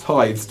sort of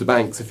tithes to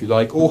banks, if you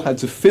like, or had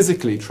to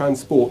physically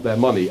transport their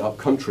money up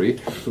country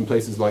from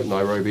places like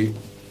Nairobi.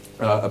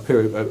 A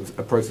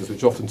process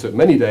which often took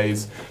many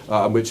days,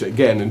 and which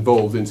again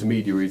involved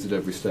intermediaries at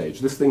every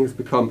stage. This thing has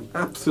become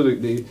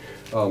absolutely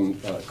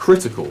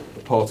critical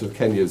part of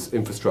Kenya's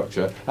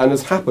infrastructure, and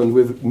has happened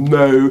with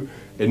no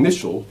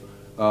initial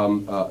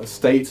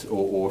state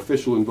or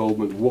official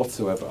involvement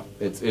whatsoever.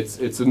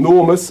 It's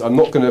enormous. I'm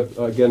not going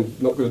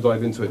to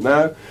dive into it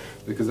now,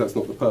 because that's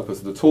not the purpose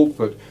of the talk,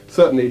 but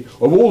certainly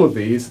of all of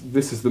these,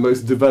 this is the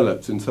most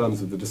developed in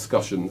terms of the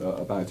discussion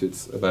about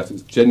its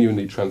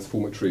genuinely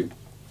transformatory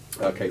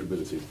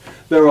capabilities.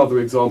 There are other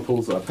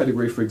examples.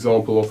 Pedigree, for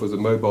example, offers a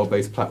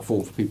mobile-based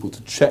platform for people to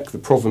check the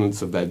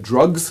provenance of their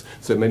drugs.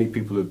 So many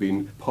people have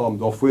been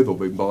palmed off with or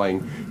been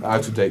buying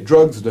out-of-date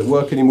drugs that don't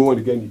work anymore,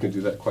 and again, you can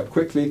do that quite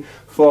quickly.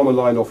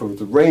 Pharmaline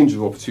offers a range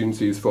of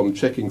opportunities, from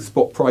checking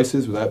spot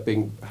prices without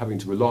having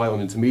to rely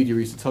on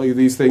intermediaries to tell you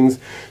these things,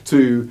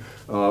 to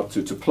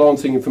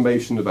planting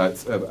information about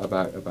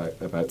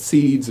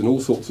seeds and all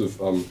sorts of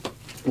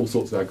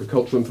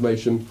agricultural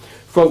information.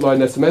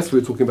 Frontline SMS, we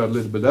were talking about a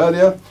little bit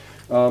earlier.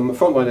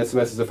 Frontline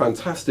SMS is a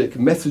fantastic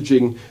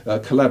messaging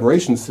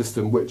collaboration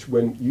system which,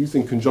 when used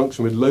in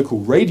conjunction with local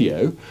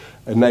radio,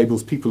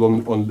 enables people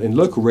in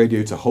local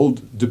radio to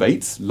hold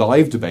debates,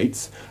 live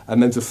debates,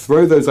 and then to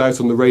throw those out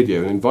on the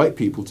radio and invite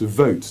people to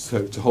vote,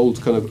 so to hold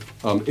kind of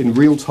in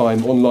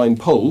real-time online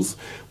polls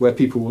where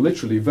people will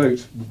literally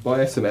vote by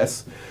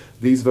SMS.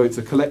 These votes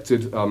are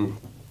collected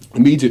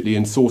immediately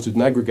and sorted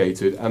and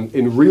aggregated, and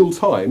in real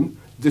time,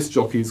 disc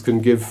jockeys can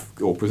give,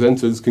 or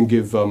presenters can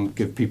give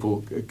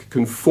people,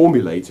 can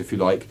formulate, if you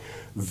like,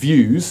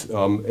 views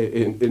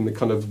in the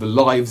kind of the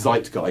live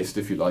zeitgeist,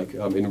 if you like,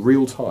 in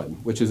real time,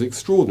 which is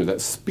extraordinary. That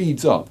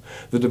speeds up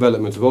the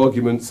development of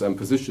arguments and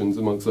positions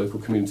amongst local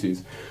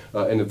communities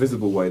in a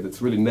visible way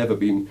that's really never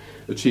been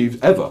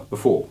achieved ever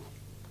before.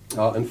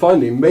 And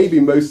finally, maybe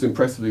most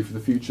impressively for the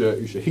future,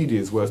 Ushahidi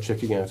is worth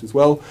checking out as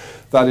well.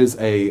 That is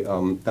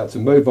that's a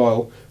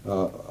mobile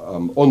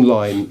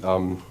online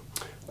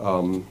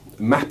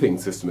mapping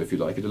system, if you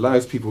like. It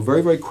allows people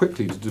very, very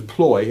quickly to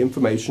deploy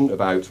information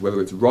about whether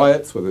it's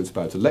riots, whether it's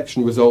about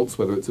election results,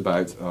 whether it's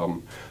about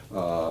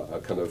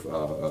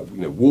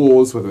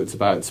wars, whether it's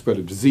about spread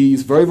of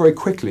disease. Very, very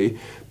quickly,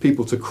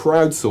 people to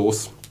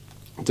crowdsource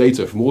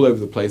data from all over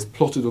the place,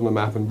 plotted on a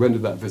map, and render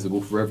that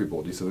visible for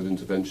everybody, so that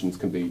interventions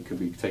can be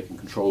taken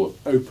control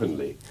of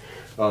openly.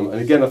 And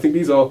again, I think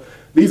these are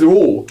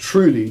all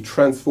truly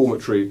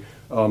transformatory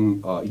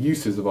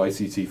uses of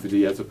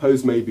ICT4D, as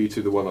opposed maybe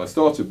to the one I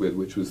started with,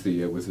 which was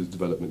the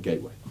development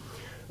gateway.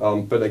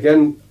 But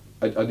again,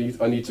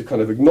 I need to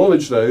kind of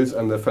acknowledge those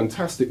and the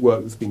fantastic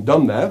work that's been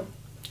done there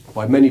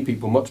by many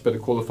people much better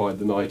qualified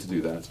than I to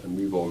do that, and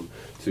move on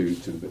to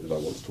the bit that I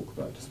want to talk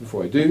about. Just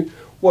before I do,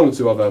 one or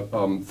two other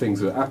things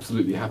that are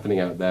absolutely happening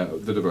out there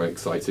that are very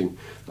exciting.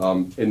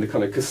 In the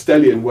kind of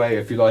Castellian way,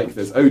 if you like,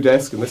 there's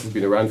Odesk, and this has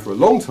been around for a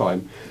long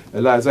time,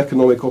 allows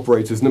economic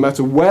operators, no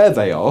matter where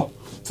they are,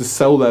 to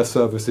sell their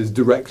services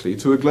directly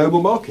to a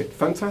global market.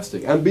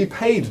 Fantastic. And be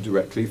paid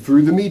directly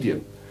through the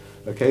medium.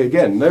 Okay,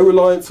 again, no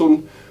reliance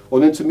on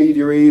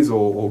intermediaries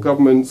or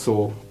governments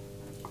or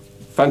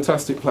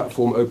fantastic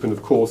platform, open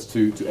of course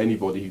to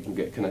anybody who can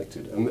get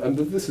connected. And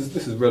this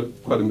is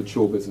quite a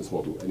mature business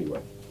model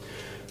anyway.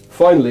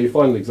 Finally,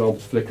 final example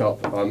to flick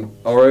up,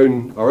 our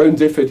own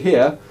DFID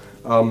here,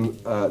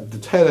 the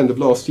tail end of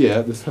last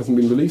year, this hasn't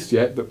been released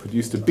yet, but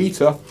produced a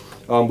beta,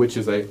 which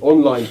is an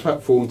online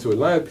platform to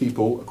allow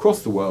people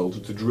across the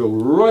world to drill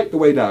right the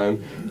way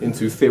down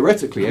into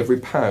theoretically every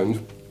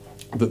pound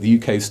that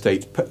the UK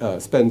state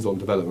spends on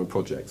development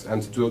projects,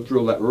 and to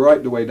drill that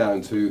right the way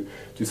down to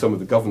some of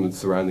the governance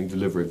surrounding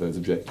delivery of those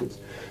objectives.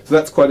 So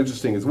that's quite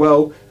interesting as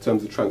well in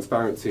terms of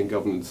transparency and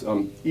governance.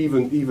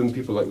 Even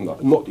people like,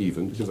 not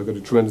even, because I've got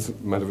a tremendous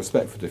amount of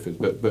respect for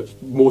DFID,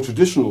 but more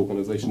traditional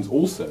organisations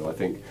also, I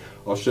think,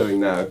 are showing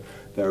now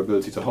their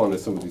ability to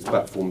harness some of these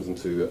platforms and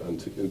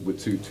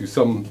to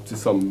some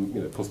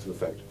positive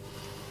effect.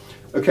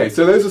 Okay,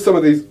 so those are some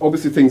of these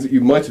obviously things that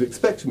you might have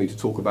expected me to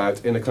talk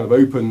about in a kind of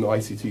open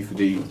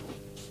ICT4D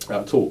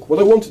talk. What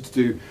I wanted to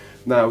do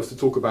now is to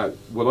talk about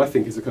what I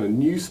think is a kind of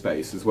new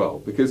space as well,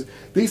 because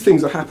these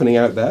things are happening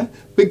out there.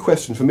 Big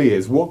question for me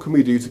is, what can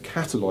we do to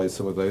catalyse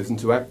some of those and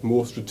to act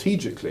more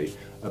strategically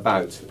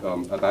about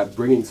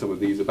bringing some of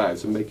these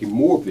about and making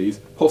more of these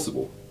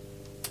possible?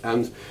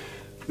 And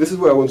this is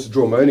where I wanted to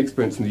draw my own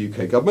experience in the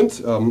UK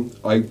government.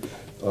 I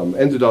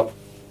ended up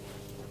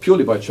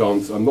purely by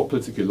chance, I'm not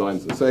politically aligned,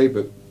 as I say,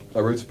 but I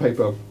wrote a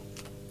paper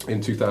in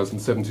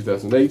 2007,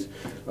 2008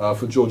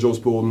 for George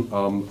Osborne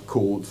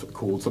called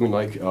something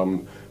like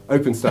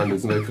Open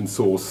Standards and Open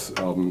Source,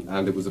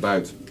 and it was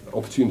about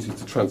opportunities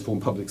to transform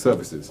public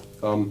services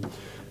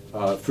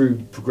through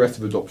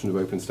progressive adoption of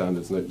open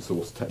standards and open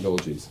source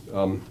technologies.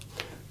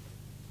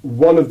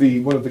 One of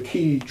the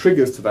key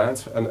triggers to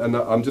that, and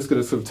I'm just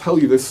going to sort of tell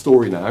you this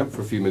story now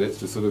for a few minutes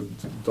to sort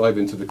of dive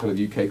into the kind of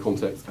UK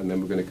context, and then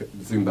we're going to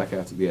zoom back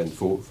out at the end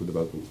for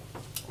development.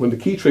 One of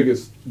the key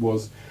triggers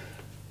was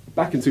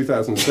back in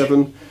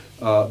 2007,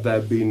 there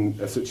had been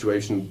a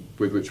situation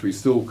with which we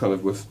still kind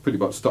of were pretty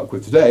much stuck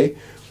with today,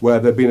 where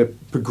there had been a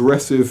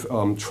progressive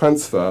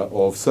transfer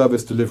of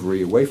service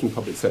delivery away from the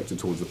public sector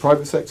towards the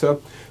private sector.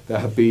 There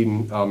have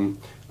been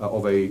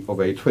of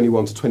a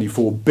 21 to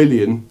 24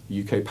 billion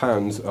UK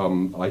pounds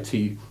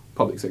IT,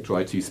 public sector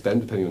IT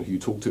spend, depending on who you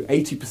talk to,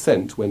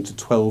 80% went to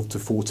 12 to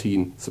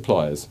 14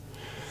 suppliers.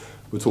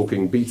 We're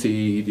talking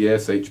BT,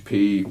 EDS,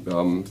 HP,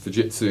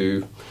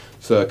 Fujitsu,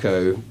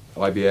 Serco,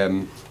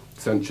 IBM,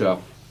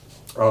 Accenture.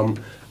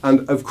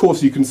 And of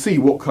course you can see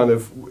what kind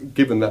of,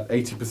 given that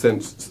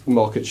 80%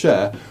 market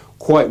share,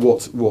 quite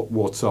what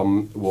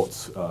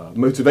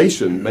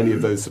motivation many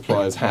of those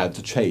suppliers had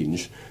to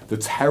change the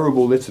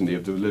terrible litany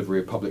of delivery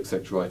of public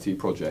sector IT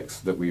projects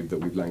that we've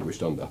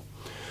languished under.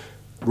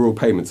 Rural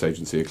Payments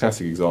Agency, a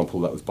classic example,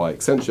 that was by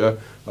Accenture.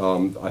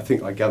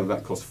 I gather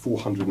that cost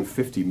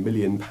 £450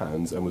 million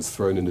and was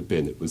thrown in a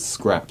bin. It was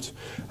scrapped,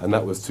 and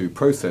that was to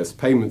process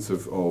payments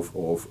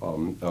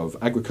of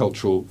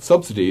agricultural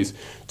subsidies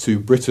to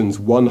Britain's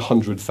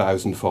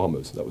 100,000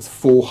 farmers. That was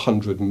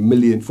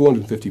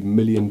 £450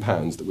 million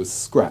that was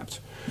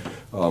scrapped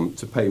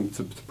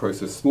to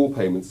process small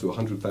payments to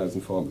 100,000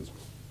 farmers.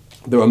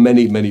 There are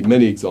many, many,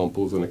 many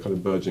examples and a kind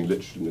of burgeoning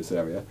literature in this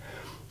area.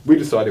 We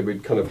decided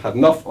we'd kind of had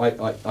enough. I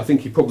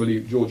think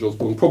George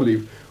Osborne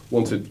probably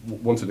wanted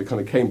a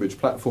kind of Cambridge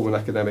platform, an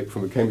academic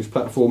from a Cambridge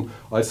platform.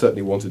 I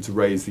certainly wanted to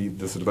raise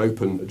the sort of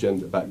open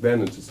agenda back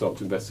then and to start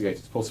to investigate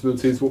its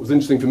possibilities. What was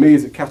interesting for me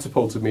is it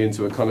catapulted me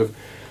into a kind of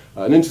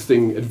an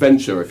interesting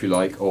adventure, if you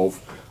like,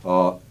 of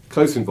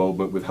close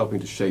involvement with helping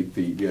to shape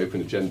the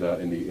open agenda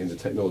in the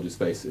technology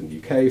space in the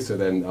UK. So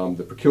then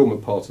the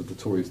procurement part of the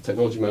Tories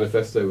Technology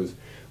Manifesto was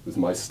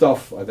my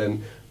stuff. I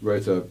then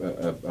wrote a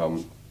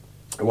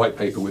white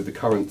paper with the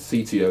current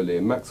CTO,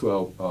 Liam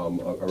Maxwell,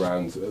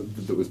 around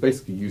that was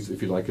basically used,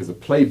 if you like, as a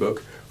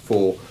playbook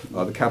for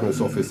the Cabinet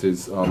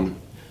Office's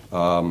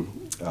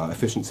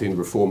efficiency and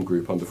reform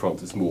group under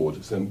Francis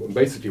Maude. So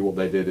basically what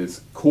they did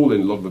is call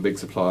in a lot of the big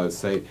suppliers,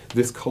 say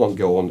this can't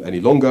go on any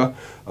longer.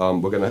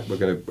 We're going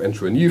to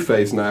enter a new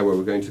phase now where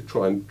we're going to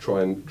try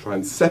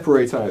and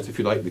separate out, if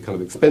you like, the kind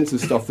of expensive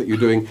stuff that you're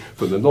doing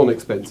from the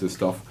non-expensive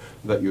stuff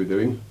that you're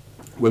doing.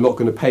 We're not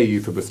going to pay you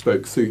for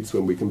bespoke suits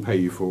when we can pay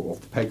you for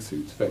off-the-peg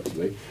suits,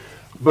 effectively.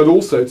 But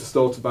also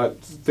to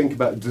think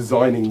about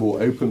designing more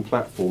open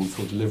platforms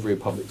for delivery of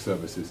public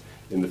services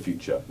in the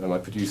future. And I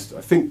produced,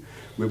 I think,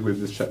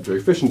 with this chap, Joe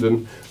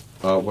Fishenden,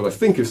 what I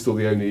think is still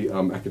the only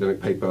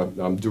academic paper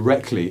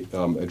directly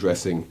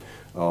addressing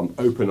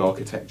open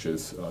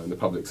architectures in the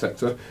public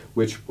sector,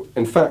 which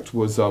in fact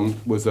was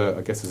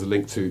I guess is a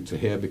link to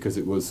here, because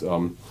it was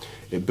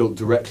it built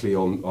directly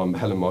on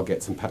Helen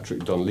Marget's and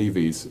Patrick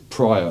Dunleavy's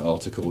prior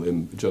article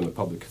in the Journal of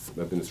Public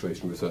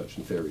Administration Research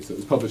and Theory. So it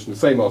was published in the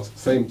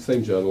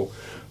same journal,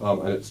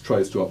 and it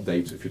tries to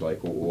update, if you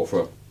like, or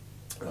offer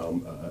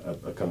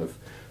a kind of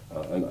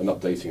and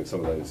updating of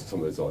some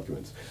of those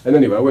arguments. And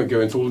anyway, I won't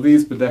go into all of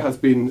these, but there has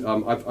been,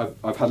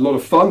 I've had a lot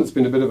of fun. It's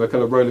been a bit of a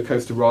kind of roller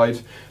coaster ride,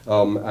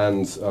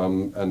 and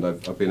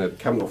I've been a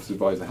Cabinet Office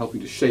advisor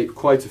helping to shape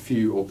quite a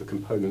few of the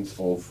components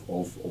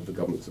of the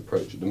government's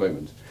approach at the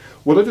moment.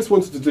 What I just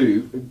wanted to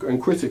do,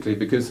 and critically,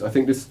 because I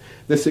think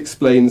this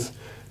explains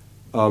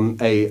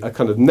a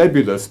kind of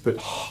nebulous but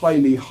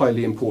highly,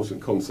 highly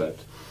important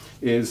concept,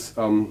 is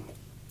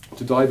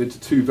to dive into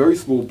two very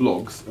small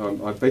blogs.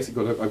 I've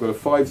basically got a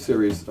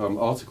 5-series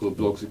article of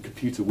blogs at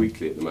Computer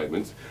Weekly at the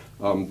moment.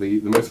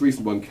 The most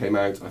recent one came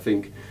out, I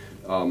think,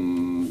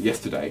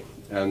 yesterday.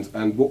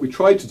 And what we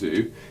tried to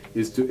do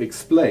is to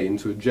explain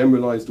to a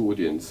generalised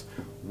audience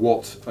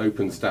what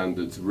open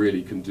standards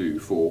really can do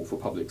for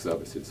public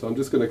services. So I'm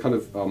just going to kind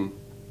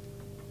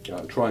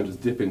of try and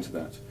just dip into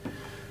that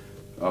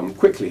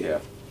quickly here.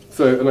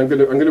 So, and I'm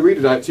going to read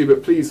it out to you,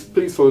 but please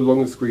follow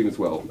along the screen as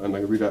well, and I'm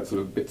going to read out sort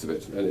of bits of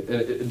it. And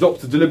it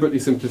adopts a deliberately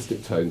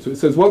simplistic tone. So it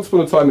says, once upon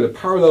a time in a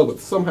parallel but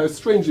somehow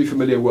strangely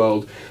familiar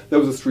world, there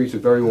was a street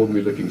of very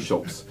ordinary looking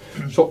shops.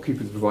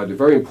 Shopkeepers provided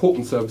very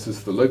important services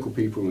for the local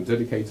people and were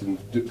dedicated and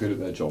good at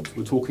their jobs.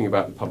 We're talking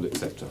about the public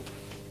sector.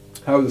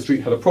 However, the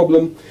street had a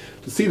problem.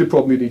 To see the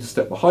problem, you need to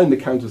step behind the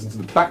counters into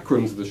the back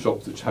rooms of the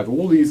shops, which had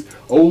all these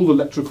old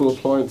electrical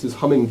appliances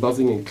humming,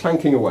 buzzing and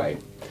clanking away.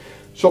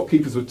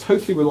 Shopkeepers were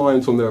totally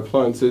reliant on their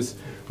appliances,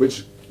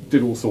 which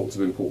did all sorts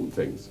of important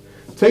things.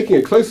 Taking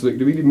a closer look,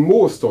 you'd be even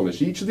more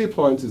astonished. Each of the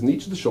appliances in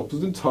each of the shops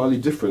was entirely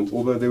different,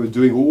 although they were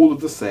doing all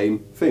of the same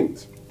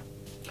things.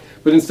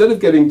 But instead of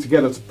getting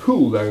together to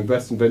pool their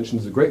best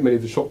inventions, a great many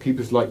of the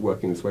shopkeepers liked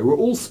working this way. Were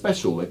all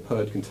special, they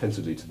purred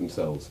contentedly to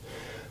themselves.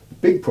 The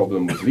big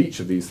problem was that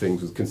each of these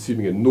things was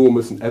consuming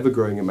enormous and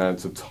ever-growing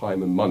amounts of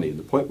time and money.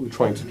 The point we're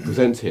trying to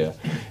present here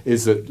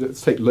is that,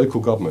 let's take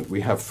local government. We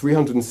have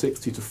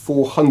 360 to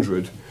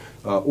 400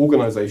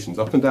 organisations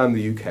up and down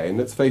the UK, and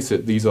let's face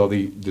it, these are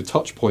the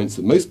touch points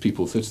that most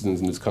people,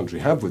 citizens in this country,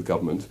 have with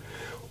government,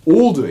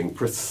 all doing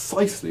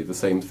precisely the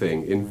same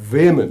thing in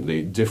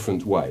vehemently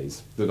different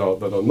ways that are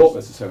not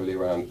necessarily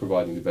around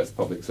providing the best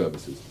public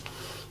services.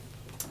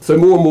 So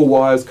more and more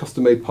wires,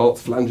 custom-made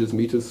parts, flanges,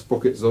 meters,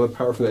 sprockets, other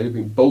paraphernalia have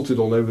been bolted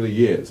on over the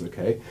years,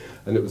 okay?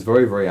 And it was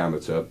very, very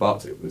amateur,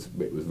 but it was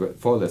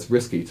far less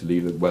risky to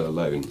leave it well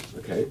alone,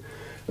 okay?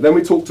 And then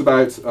we talked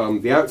about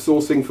the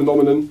outsourcing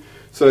phenomenon.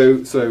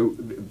 So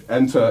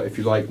enter, if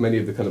you like, many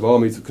of the kind of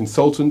armies of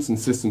consultants and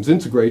systems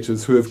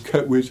integrators who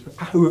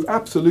have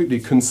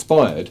absolutely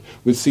conspired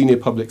with senior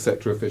public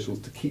sector officials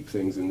to keep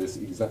things in this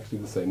exactly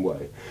the same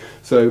way.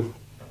 So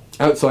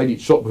outside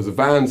each shop was a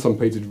van, some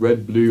painted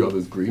red, blue,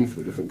 others green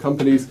for the different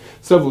companies.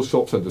 Several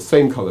shops had the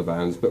same colour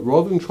vans, but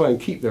rather than try and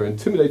keep their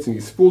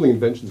intimidatingly sprawling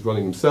inventions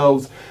running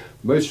themselves,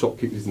 most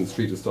shopkeepers in the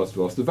street have started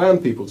to ask the van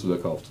people to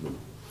look after them.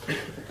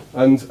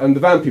 And the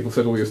van people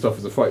said, all your stuff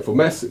is a frightful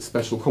mess, it's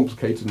special,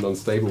 complicated and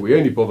unstable. We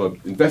only bother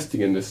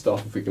investing in this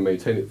stuff if we can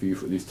maintain it for you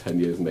for at least 10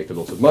 years and make a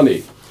lot of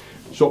money.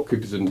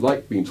 Shopkeepers didn't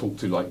like being talked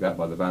to like that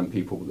by the van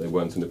people, but they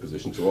weren't in a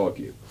position to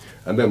argue.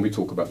 And then we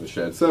talk about the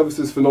shared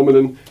services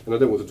phenomenon, and I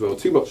don't want to dwell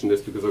too much on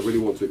this because I really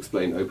want to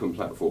explain open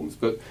platforms.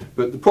 But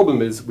the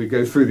problem is we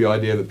go through the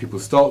idea that people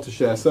start to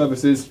share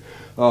services,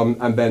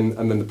 and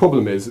then the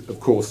problem is,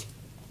 of course,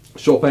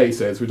 Shop A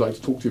says, we'd like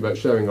to talk to you about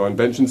sharing our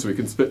inventions so we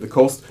can split the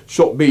cost.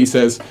 Shop B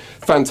says,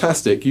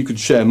 fantastic, you could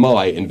share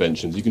my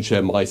inventions, you can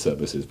share my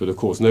services. But of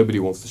course, nobody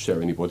wants to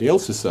share anybody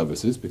else's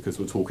services because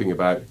we're talking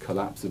about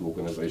collapse of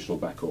organisational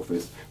back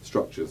office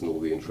structures and all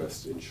the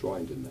interests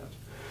enshrined in that.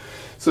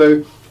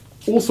 So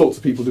all sorts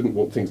of people didn't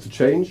want things to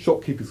change.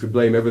 Shopkeepers could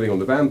blame everything on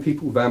the van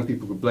people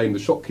could blame the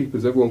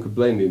shopkeepers, everyone could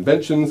blame the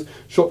inventions.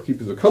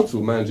 Shopkeepers are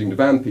comfortable managing the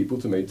van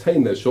people to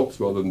maintain their shops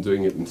rather than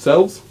doing it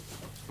themselves.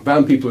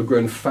 Van people have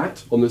grown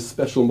fat on this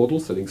special model,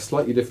 selling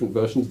slightly different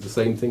versions of the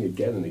same thing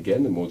again and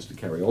again in order to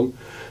carry on.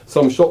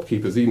 Some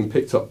shopkeepers even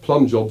picked up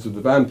plum jobs with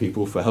the van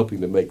people for helping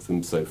them make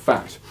them so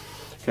fat.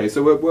 Okay,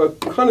 so we're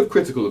kind of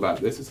critical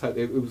about this.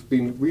 It's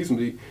been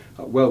reasonably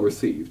well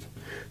received.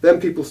 Then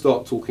people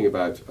start talking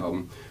about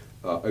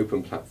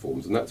open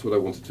platforms, and that's what I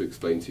wanted to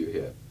explain to you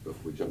here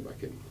before we jump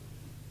back in.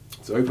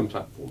 So open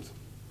platforms.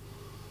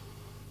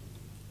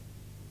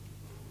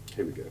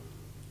 Here we go.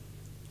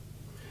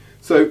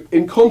 So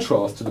in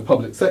contrast to the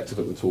public sector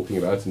that we're talking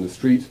about in the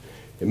street,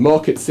 in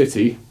Market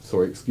City,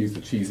 sorry, excuse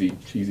the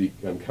cheesy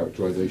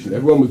characterization,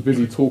 everyone was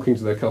busy talking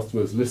to their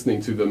customers,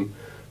 listening to them,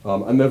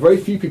 and there are very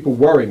few people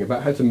worrying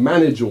about how to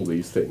manage all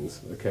these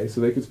things, okay,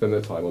 so they could spend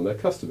their time on their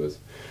customers.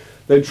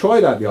 They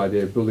tried out the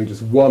idea of building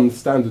just one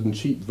standard and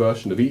cheap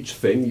version of each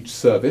thing, each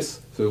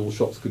service, so all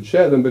shops could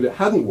share them, but it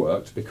hadn't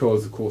worked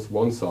because, of course,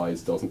 one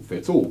size doesn't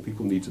fit all.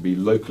 People need to be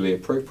locally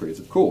appropriate,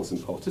 of course, and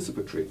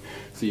participatory.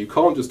 So you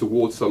can't just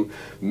award some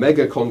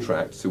mega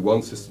contract to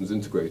one systems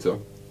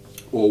integrator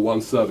or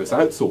one service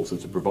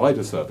outsourcer to provide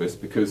a service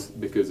because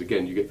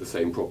again, you get the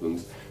same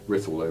problems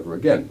writ all over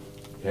again.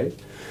 Okay?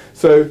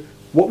 So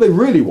what they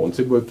really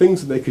wanted were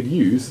things that they could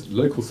use,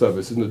 local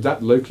services, and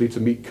adapt locally to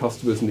meet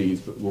customers' needs,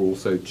 but were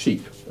also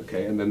cheap.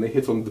 Okay? And then they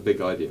hit on the big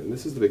idea, and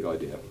this is the big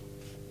idea.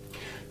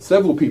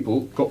 several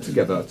people got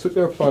together, took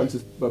their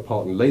appliances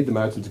apart and laid them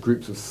out into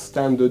groups of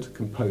standard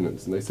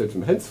components. And they said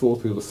from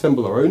henceforth we will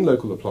assemble our own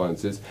local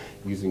appliances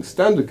using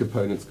standard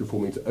components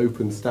conforming to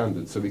open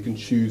standards, so we can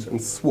choose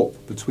and swap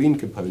between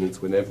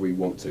components whenever we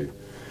want to.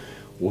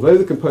 Although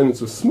the components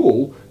were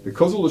small,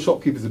 because all the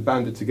shopkeepers had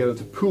banded together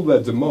to pool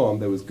their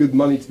demand, there was good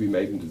money to be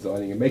made in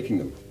designing and making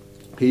them.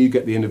 Here you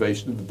get the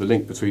innovation, the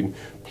link between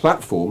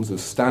platforms of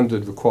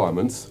standard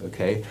requirements,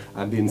 okay,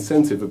 and the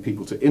incentive of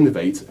people to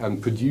innovate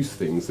and produce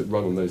things that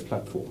run on those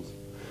platforms.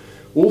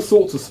 All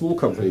sorts of small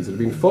companies that have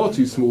been far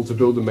too small to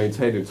build and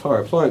maintain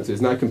entire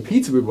appliances now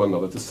competed with one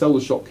another to sell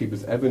the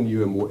shopkeepers ever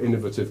new and more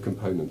innovative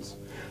components.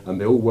 And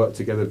they all work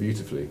together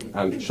beautifully.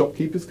 And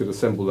shopkeepers could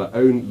assemble their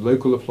own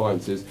local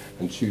appliances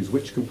and choose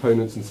which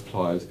components and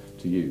suppliers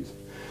to use.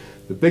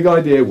 The big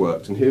idea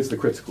worked, and here's the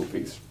critical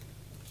piece.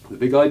 The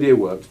big idea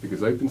worked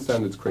because open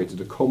standards created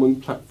a common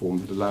platform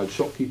that allowed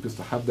shopkeepers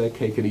to have their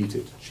cake and eat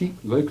it. Cheap,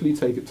 locally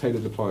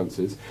tailored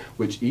appliances,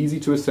 which easy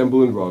to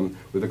assemble and run,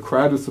 with a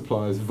crowd of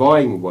suppliers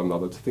vying with one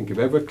another to think of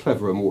ever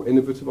cleverer, more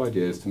innovative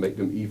ideas to make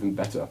them even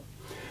better.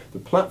 The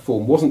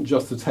platform wasn't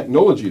just the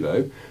technology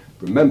though.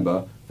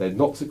 Remember, they had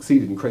not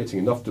succeeded in creating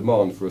enough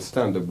demand for a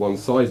standard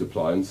one-size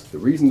appliance. The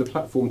reason the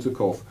platform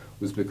took off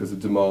was because of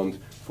demand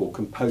for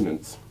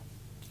components.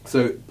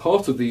 So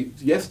part of the,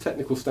 yes,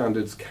 technical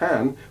standards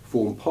can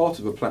form part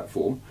of a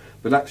platform,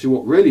 but actually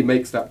what really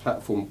makes that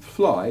platform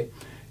fly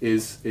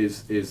is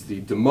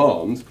the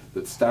demand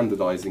that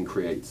standardizing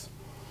creates.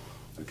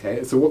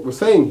 Okay, so what we're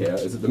saying here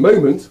is at the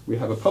moment we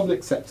have a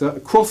public sector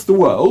across the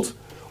world,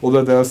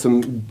 although there are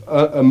some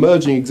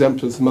emerging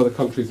exemplars from other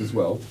countries as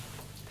well,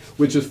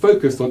 which is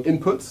focused on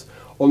inputs,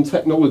 on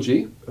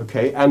technology,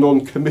 okay, and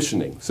on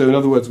commissioning. So in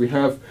other words, we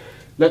have,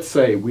 let's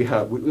say we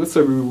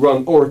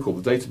run Oracle,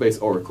 the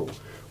database Oracle.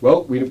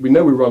 Well, we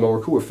know we run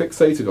Oracle, we're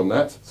fixated on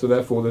that, so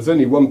therefore there's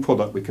only one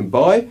product we can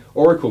buy.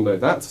 Oracle know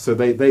that, so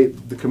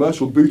the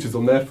commercial boot is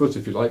on their foot,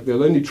 if you like.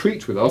 They'll only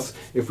treat with us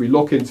if we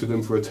lock into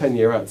them for a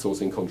 10-year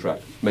outsourcing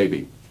contract,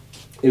 maybe.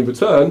 In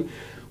return,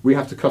 we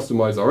have to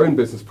customize our own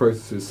business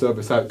processes,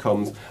 service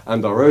outcomes,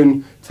 and our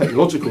own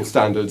technological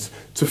standards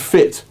to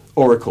fit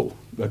Oracle,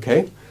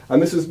 okay?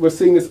 And this is, we're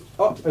seeing this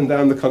up and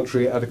down the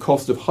country at a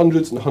cost of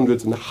hundreds and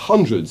hundreds and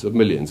hundreds of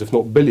millions, if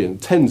not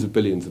billions, tens of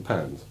billions of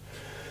pounds.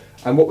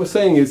 And what we're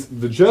saying is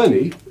the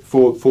journey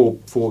for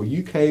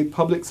UK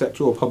public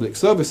sector or public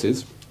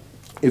services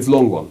is a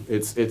long one.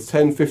 It's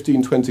 10,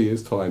 15, 20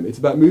 years' time. It's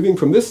about moving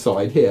from this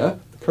side here,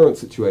 the current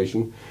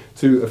situation,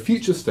 to a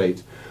future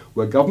state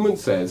where government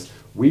says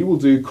we will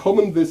do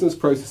common business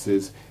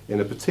processes in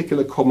a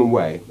particular common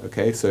way.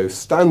 Okay, so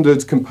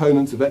standard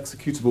components of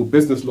executable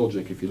business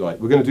logic, if you like.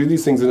 We're going to do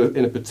these things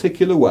in a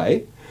particular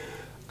way,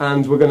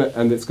 and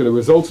it's going to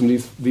result in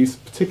these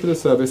particular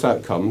service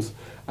outcomes,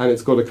 and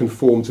it's got to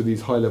conform to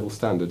these high-level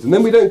standards. And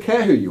then we don't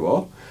care who you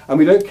are, and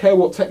we don't care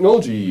what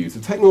technology you use. The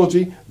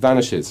technology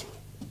vanishes.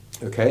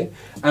 Okay,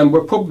 and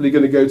we're probably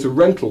going to go to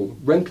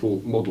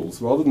rental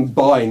models rather than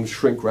buying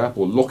shrink wrap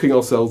or locking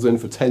ourselves in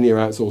for 10-year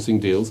outsourcing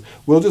deals.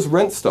 We'll just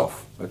rent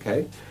stuff.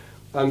 Okay,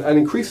 and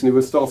increasingly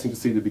we're starting to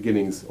see the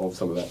beginnings of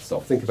some of that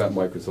stuff. Think about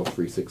Microsoft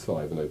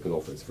 365 and Open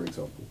Office, for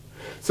example.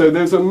 So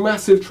there's a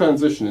massive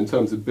transition in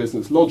terms of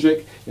business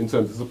logic, in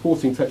terms of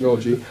supporting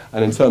technology,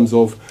 and in terms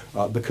of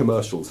the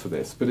commercials for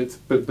this.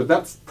 But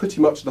that's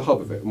pretty much the hub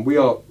of it, and we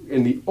are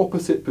in the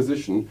opposite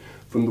position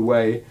from the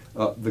way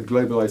the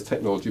globalized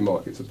technology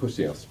markets are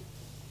pushing us.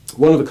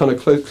 One of the kind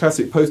of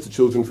classic poster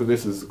children for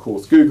this is, of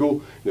course,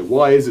 Google. You know,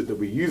 why is it that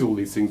we use all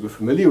these things? We're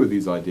familiar with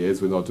these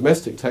ideas with our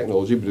domestic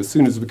technology, but as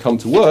soon as we come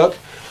to work,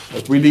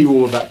 we leave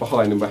all of that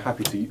behind and we're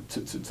happy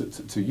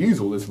to use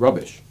all this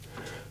rubbish.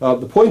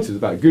 The point is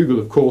about Google,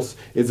 of course,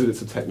 is that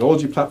it's a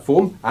technology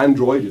platform.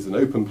 Android is an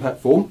open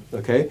platform,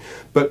 okay?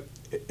 But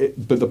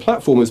the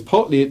platform is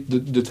partly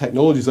the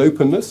technology's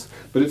openness,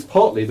 but it's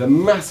partly the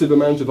massive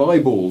amount of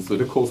eyeballs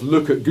that, of course,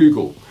 look at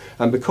Google.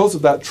 And because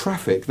of that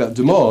traffic, that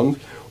demand,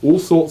 all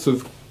sorts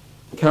of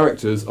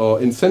characters are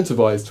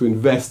incentivized to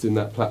invest in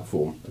that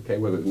platform, okay?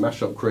 Whether it's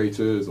mashup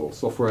creators or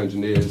software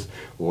engineers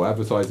or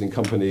advertising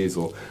companies,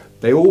 or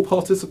they all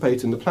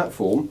participate in the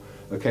platform,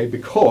 okay,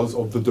 because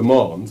of the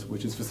demand,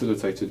 which is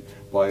facilitated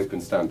by open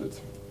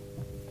standards.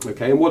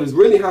 Okay, and what is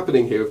really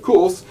happening here, of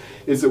course,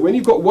 is that when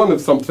you've got one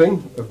of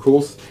something, of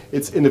course,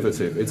 it's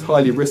innovative, it's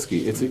highly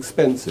risky, it's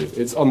expensive,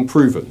 it's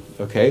unproven,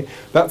 okay?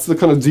 That's the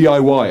kind of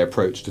DIY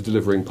approach to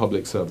delivering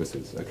public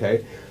services,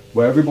 okay?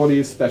 Where everybody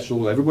is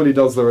special, everybody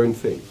does their own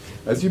thing.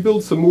 As you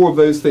build some more of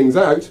those things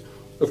out,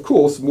 of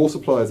course, more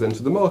suppliers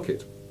enter the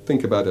market.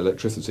 Think about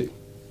electricity.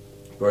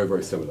 Very,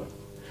 very similar.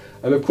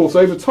 And of course,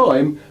 over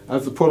time,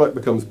 as the product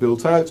becomes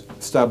built out,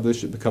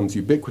 established, it becomes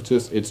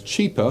ubiquitous, it's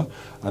cheaper,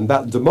 and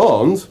that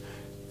demand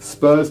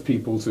spurs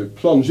people to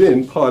plunge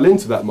in, pile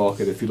into that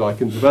market, if you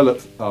like, and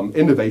develop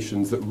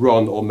innovations that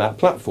run on that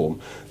platform.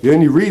 The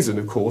only reason,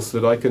 of course,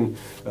 that I can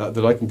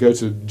go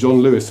to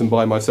John Lewis and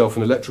buy myself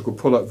an electrical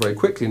product very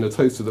quickly in a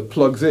toaster that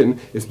plugs in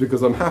is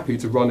because I'm happy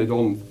to run it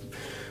on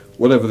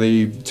whatever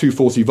the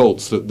 240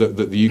 volts that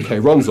the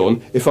UK runs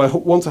on. If I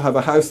want to have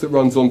a house that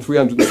runs on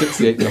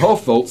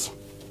 368.5 volts,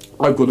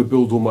 I've got to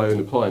build all my own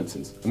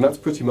appliances. And that's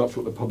pretty much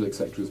what the public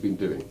sector has been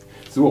doing.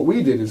 So what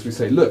we did is we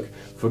say, look,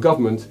 for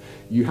government,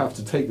 you have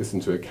to take this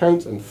into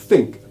account and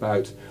think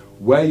about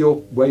where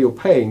you're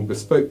paying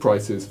bespoke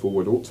prices for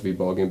what ought to be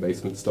bargain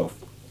basement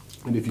stuff.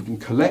 And if you can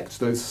collect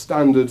those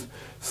standard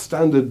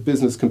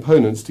business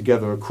components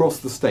together across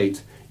the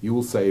state, you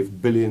will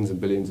save billions and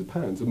billions of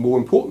pounds. And more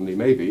importantly,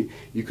 maybe,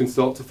 you can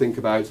start to think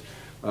about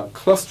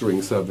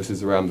clustering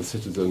services around the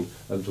citizen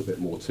a little bit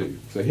more too.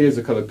 So here's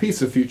a kind of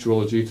piece of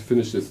futurology to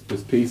finish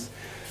this piece.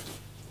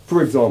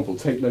 For example,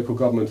 take local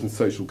government and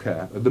social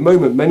care. At the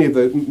moment,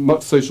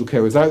 much social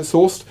care is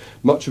outsourced.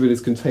 Much of it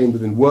is contained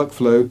within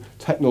workflow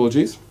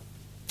technologies.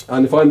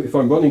 And if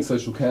I'm running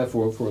social care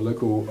for a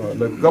local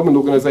government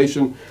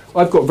organisation,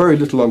 I've got very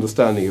little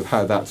understanding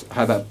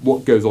of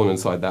what goes on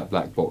inside that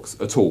black box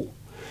at all.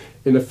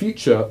 In a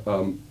future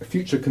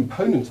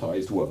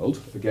componentised world,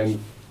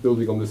 again,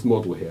 building on this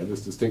model here,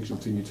 this distinction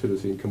between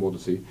utility and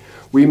commodity,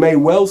 we may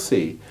well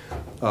see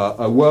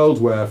a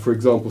world where, for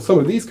example, some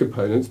of these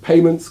components,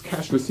 payments,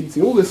 cash receipts,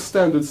 all this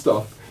standard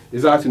stuff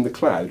is out in the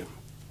cloud.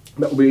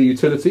 That will be a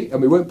utility,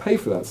 and we won't pay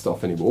for that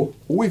stuff anymore.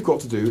 All we've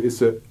got to do is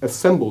to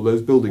assemble those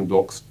building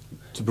blocks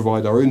to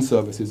provide our own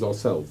services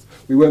ourselves.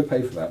 We won't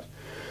pay for that.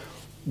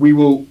 We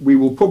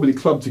will probably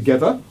club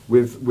together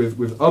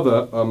with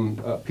other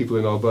people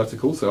in our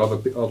vertical, so other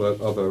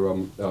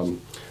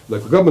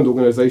local government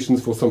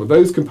organisations for some of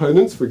those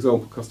components, for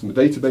example, customer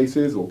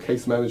databases or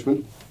case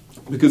management,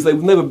 because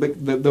there'll never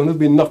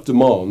be enough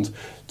demand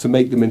to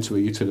make them into a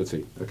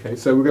utility. Okay,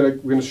 so we're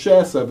going to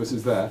share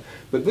services there,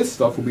 but this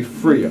stuff will be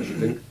free, I should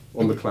think,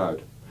 on the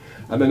cloud,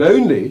 and then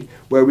only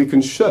where we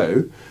can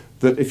show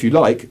that, if you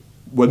like,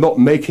 we're not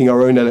making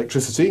our own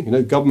electricity. You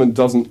know, government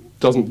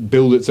doesn't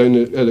build its own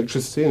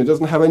electricity, and it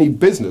doesn't have any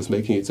business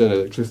making its own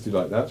electricity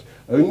like that.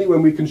 Only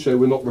when we can show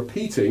we're not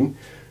repeating,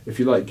 if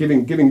you like,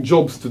 giving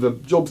jobs to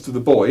the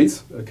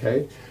boys,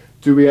 okay,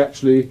 do we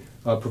actually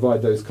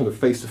provide those kind of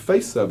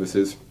face-to-face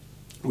services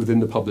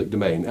within the public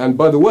domain. And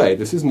by the way,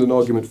 this isn't an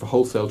argument for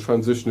wholesale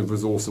transition of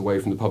resource away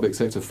from the public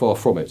sector, far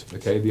from it.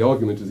 Okay? The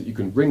argument is that you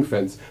can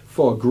ring-fence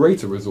far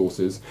greater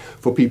resources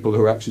for people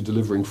who are actually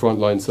delivering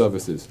frontline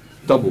services.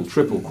 Double,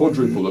 triple,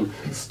 quadruple them.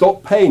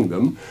 Stop paying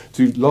them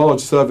to large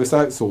service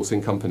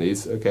outsourcing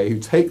companies, okay, who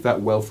take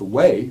that wealth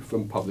away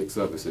from public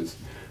services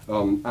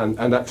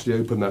and actually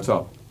open that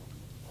up.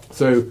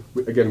 So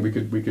again, we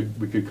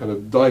could kind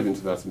of dive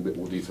into that in a bit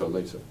more detail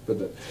later.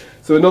 But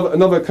so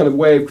another kind of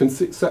way of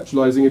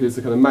conceptualizing it is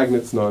the kind of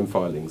magnets and iron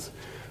filings.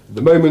 At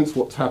the moment,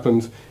 what's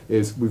happened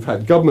is we've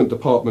had government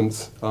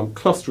departments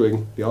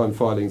clustering the iron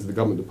filings of the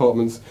government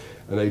departments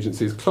and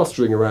agencies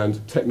clustering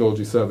around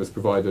technology service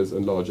providers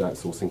and large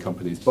outsourcing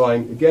companies,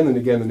 buying again and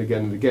again and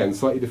again and again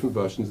slightly different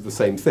versions of the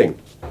same thing.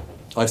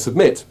 I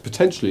submit,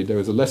 potentially, there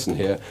is a lesson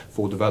here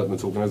for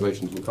development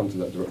organisations. We'll come to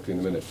that directly in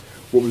a minute.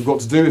 What we've got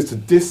to do is to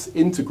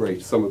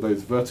disintegrate some of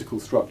those vertical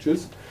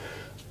structures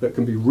that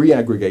can be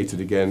reaggregated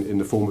again in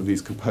the form of these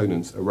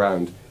components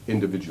around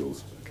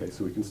individuals. Okay,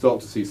 so we can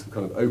start to see some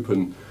kind of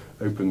open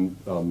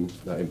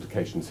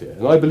implications here.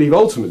 And I believe,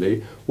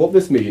 ultimately, what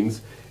this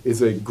means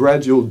is a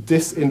gradual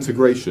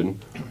disintegration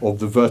of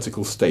the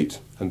vertical state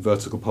and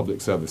vertical public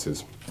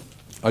services.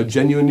 I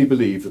genuinely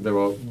believe that there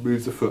are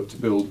moves afoot to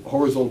build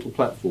horizontal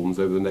platforms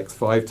over the next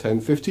 5,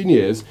 10, 15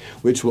 years,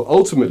 which will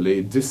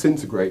ultimately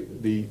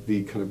disintegrate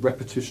the kind of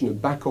repetition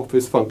of back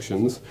office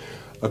functions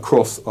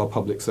across our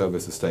public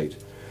service estate,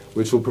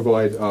 which will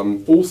provide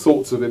all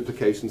sorts of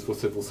implications for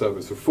civil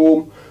service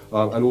reform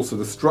and also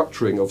the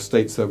structuring of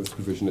state service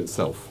provision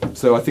itself.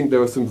 So I think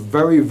there are some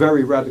very,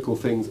 very radical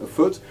things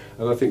afoot,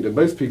 and I think that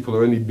most people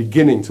are only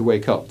beginning to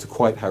wake up to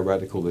quite how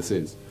radical this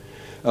is.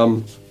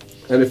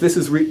 And if this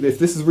is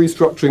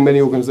restructuring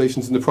many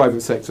organisations in the private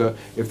sector,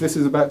 if this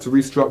is about to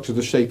restructure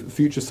the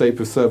future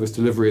shape of service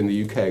delivery in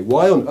the UK,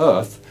 why on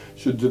earth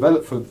should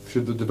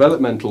the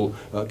developmental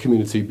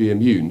community be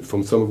immune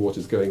from some of what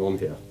is going on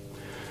here?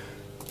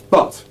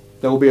 But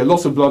there will be a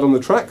lot of blood on the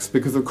tracks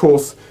because, of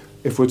course,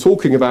 if we're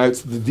talking about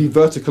the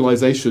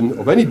de-verticalisation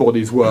of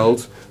anybody's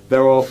world,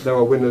 there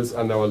are winners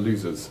and there are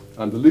losers.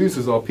 And the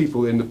losers are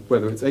people in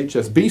whether it's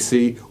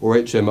HSBC or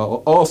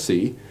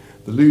HMRC.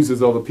 The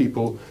losers are the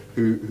people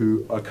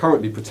who are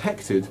currently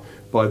protected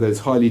by those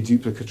highly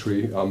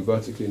duplicatory,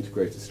 vertically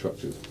integrated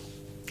structures.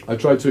 I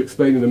tried to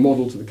explain in a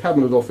model to the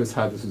Cabinet Office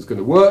how this is going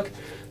to work,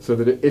 so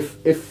that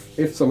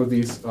if some of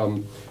these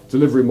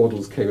delivery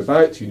models came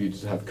about, you needed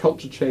to have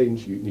culture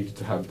change, you needed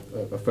to have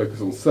a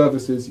focus on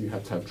services, you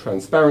had to have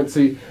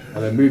transparency,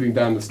 and then moving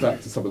down the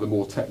stack to some of the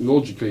more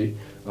technologically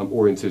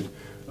oriented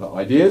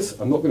ideas.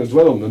 I'm not going to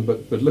dwell on them,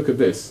 but look at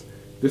this.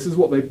 This is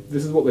what they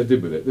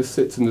did with it. This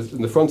sits in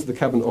the front of the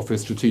Cabinet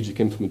Office Strategic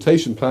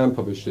Implementation Plan,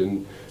 published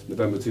in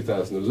November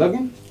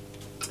 2011.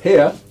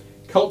 Here,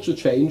 culture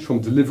change from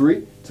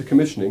delivery to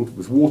commissioning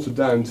was watered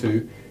down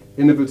to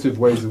innovative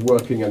ways of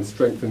working and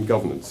strengthened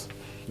governance.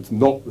 It's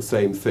not the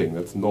same thing.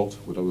 That's not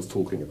what I was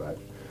talking about.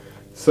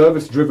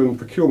 Service-driven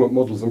procurement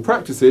models and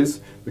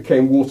practices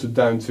became watered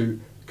down to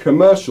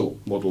commercial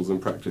models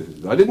and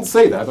practices. I didn't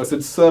say that. I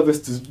said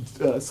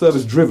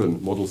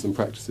service-driven models and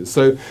practices.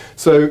 So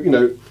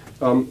Sir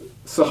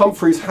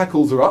Humphrey's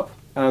hackles are up,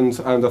 and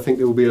I think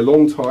there will be a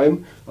long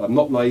time, I'm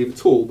not naive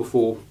at all,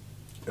 before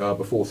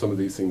some of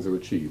these things are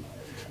achieved.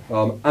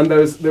 And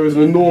there is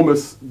an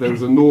enormous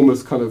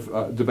kind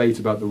of debate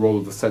about the role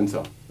of the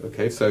centre.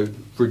 Okay, so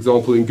for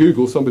example, in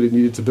Google, somebody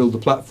needed to build a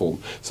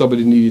platform.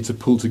 Somebody needed to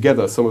pull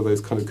together some of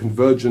those kind of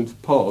convergent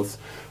paths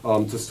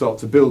to start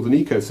to build an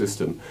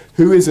ecosystem.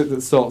 Who is it that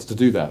starts to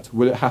do that?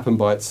 Will it happen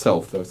by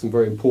itself? There are some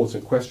very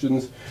important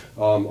questions.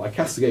 I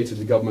castigated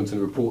the government in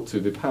a report to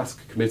the PASC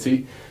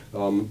committee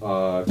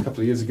a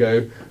couple of years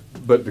ago.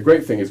 But the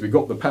great thing is we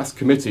got the PASC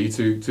committee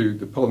to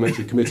the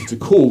parliamentary committee to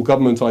call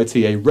government IT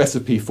a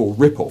recipe for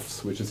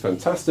rip-offs, which is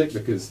fantastic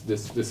because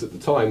this at the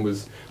time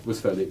was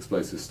fairly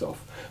explosive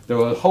stuff. There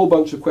are a whole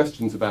bunch of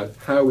questions about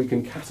how we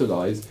can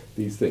catalyse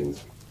these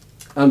things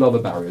and other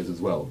barriers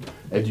as well.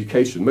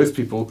 Education. Most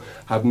people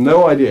have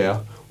no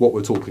idea what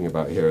we're talking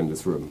about here in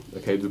this room.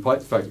 Okay, despite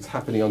the fact it's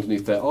happening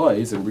underneath their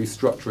eyes and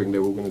restructuring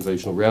their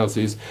organisational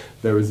realities,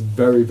 there is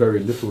very, very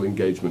little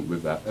engagement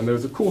with that. And there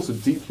is, of course, a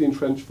deeply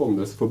entrenched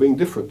fondness for being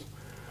different.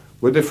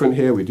 We're different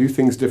here, we do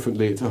things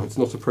differently, it's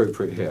not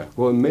appropriate here.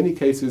 Well, in many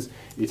cases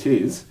it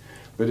is,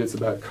 but it's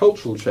about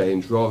cultural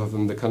change rather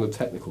than the kind of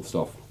technical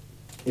stuff.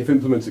 If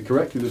implemented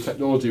correctly, the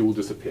technology will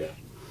disappear.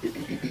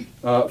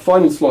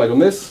 Final slide on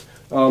this.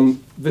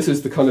 This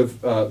is the kind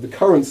of the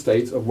current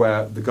state of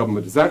where the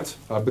government is at.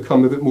 I've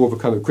become a bit more of a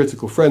kind of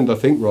critical friend, I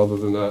think, rather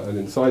than an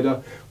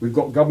insider. We've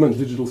got Government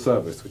Digital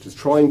Service, which is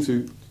trying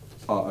to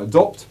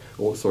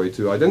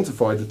to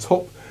identify the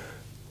top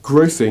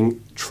grossing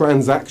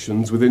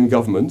transactions within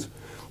government,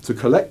 to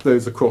collect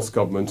those across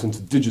government and to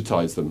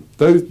digitise them.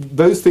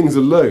 Those things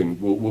alone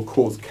will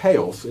cause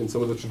chaos in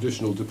some of the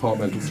traditional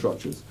departmental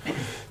structures.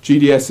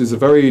 GDS is a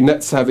very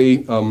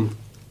net-savvy,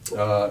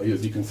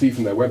 as you can see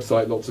from their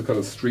website, lots of kind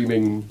of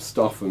streaming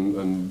stuff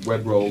and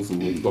web roles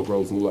and blog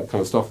roles and all that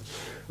kind of stuff.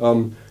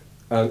 And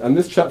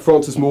this chap,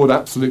 Francis Maud,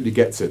 absolutely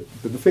gets it.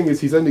 But the thing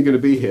is, he's only going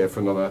to be here for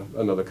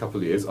another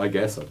couple of years, I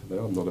guess. I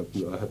don't know.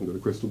 I haven't got a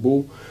crystal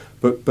ball.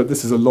 But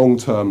this is a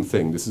long-term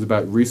thing. This is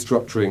about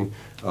restructuring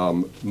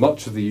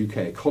much of the UK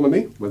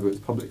economy, whether it's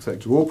public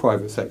sector or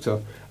private sector,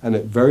 and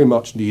it very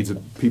much needs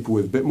people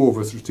with a bit more of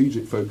a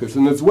strategic focus.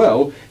 And as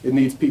well, it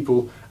needs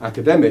people,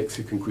 academics,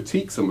 who can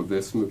critique some of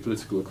this from a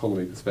political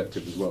economy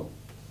perspective as well.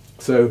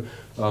 So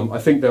I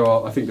think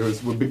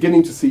we're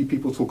beginning to see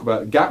people talk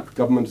about GAP,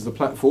 government as a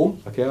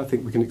platform. Okay, I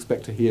think we can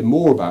expect to hear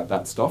more about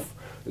that stuff.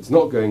 It's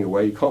not going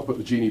away. You can't put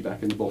the genie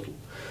back in the bottle.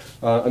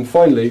 And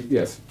finally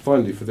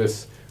for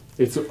this,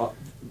 it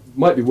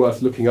might be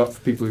worth looking up for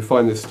people who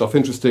find this stuff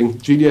interesting.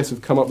 GDS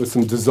have come up with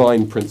some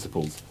design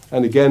principles.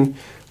 And again,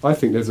 I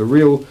think there's a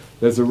real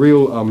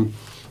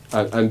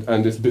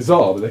and it's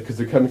bizarre because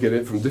they're coming at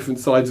it from different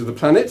sides of the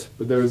planet,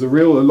 but there is a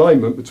real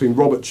alignment between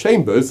Robert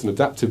Chambers and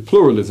adaptive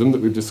pluralism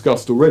that we've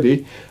discussed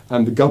already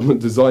and the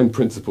government design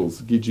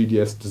principles,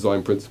 GDS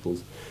design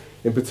principles.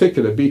 In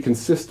particular, be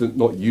consistent,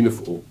 not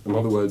uniform. In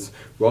other words,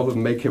 rather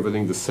than make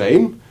everything the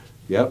same,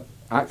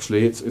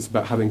 actually it's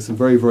about having some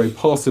very, very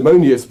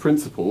parsimonious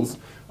principles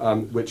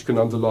which can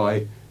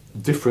underlie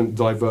different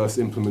diverse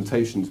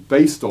implementations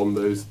based on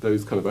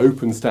those kind of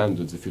open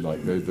standards, if you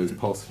like, those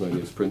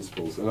parsimonious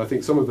principles. And I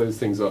think some of those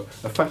things are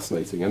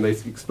fascinating, and they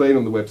explain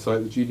on the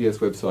website, the GDS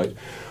website,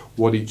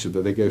 what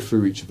they go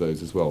through each of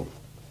those as well.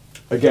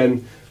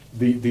 Again,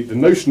 the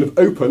notion of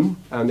open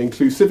and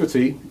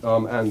inclusivity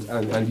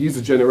and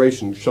user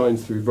generation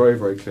shines through very,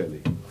 very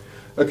clearly.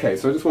 Okay,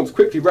 so I just want to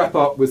quickly wrap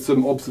up with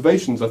some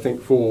observations, I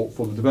think, for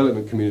the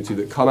development community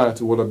that come out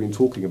of what I've been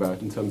talking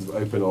about in terms of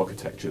open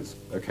architectures,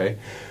 okay?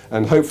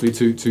 And hopefully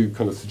to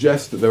kind of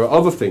suggest that there are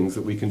other things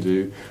that we can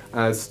do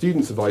as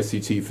students of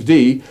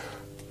ICT4D,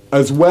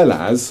 as well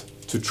as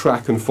to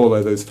track and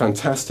follow those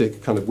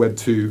fantastic kind of Web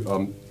 2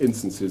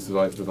 instances that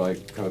I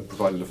kind of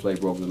provided a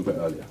flavour of a little bit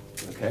earlier,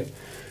 okay?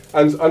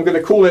 And I'm going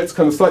to call it,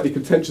 kind of slightly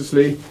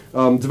contentiously,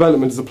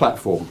 development as a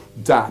platform,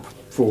 DAP,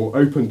 for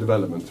open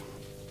development,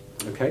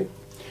 okay?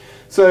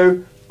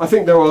 So I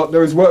think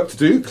there is work to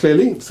do,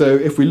 clearly. So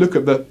if we look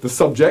at the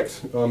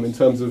subject in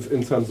terms of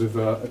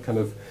kind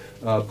of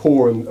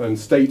poor and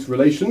state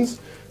relations,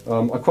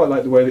 I quite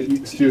like the way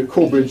that Stuart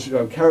Corbridge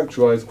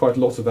characterised quite a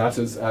lot of that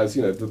as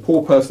the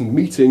poor person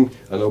meeting,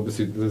 and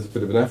obviously there's a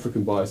bit of an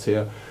African bias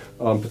here,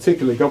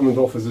 particularly government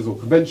offices or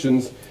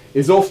conventions,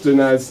 is often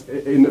as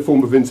in the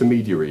form of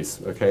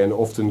intermediaries, okay, and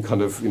often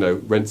kind of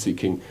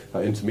rent-seeking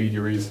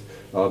intermediaries.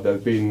 There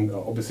have been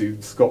obviously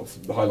Scott's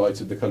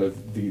highlighted the kind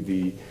of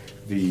the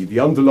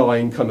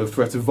underlying kind of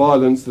threat of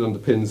violence that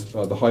underpins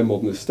the high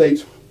modernist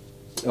state,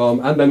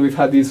 and then we've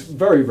had these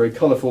very, very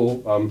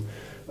colourful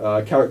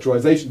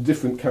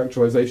different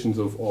characterizations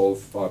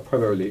of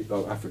primarily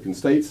African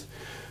states.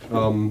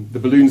 The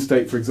balloon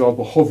state, for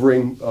example,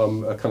 hovering,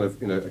 a kind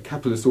of a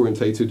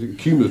capitalist-orientated,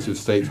 cumulative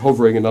state,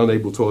 hovering and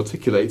unable to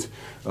articulate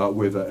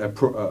with a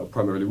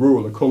primarily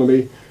rural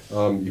economy.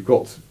 You've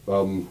got, I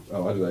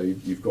don't know,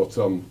 you've got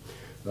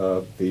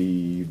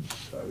the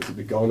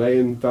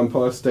Ghanaian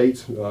vampire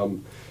state.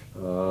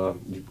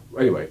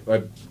 Anyway,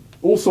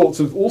 all sorts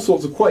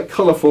of quite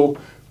colourful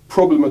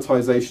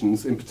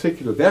problematizations, in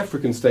particular the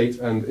African state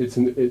and its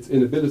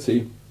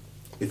inability,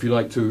 if you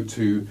like,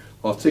 to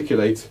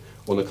articulate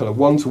on a kind of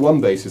one-to-one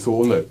basis,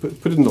 or no,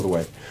 put it another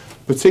way,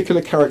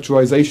 particular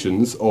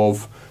characterizations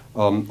of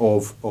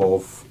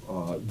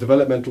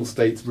developmental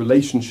states'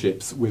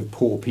 relationships with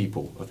poor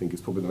people, I think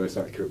is probably the most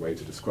accurate way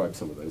to describe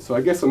some of those. So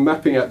I guess I'm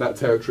mapping out that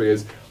territory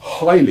as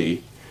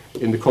highly,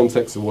 in the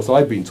context of what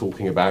I've been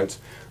talking about,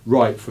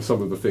 right for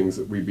some of the things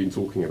that we've been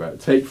talking about.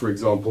 Take, for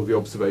example, the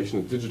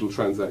observation that digital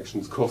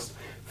transactions cost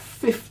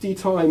 50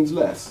 times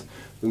less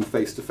than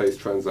face-to-face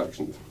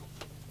transactions.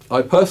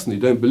 I personally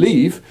don't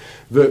believe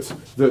that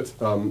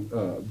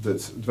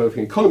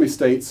developing economy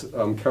states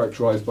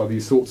characterized by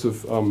these sorts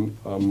of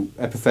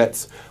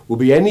epithets will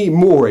be any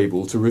more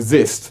able to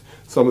resist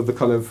some of the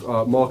kind of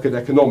market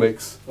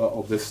economics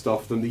of this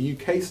stuff than the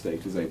UK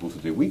state is able to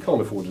do. We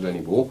can't afford it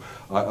anymore.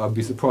 I'd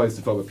be surprised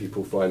if other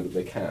people find that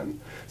they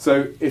can.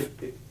 So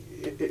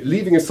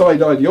leaving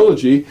aside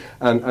ideology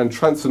and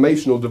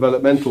transformational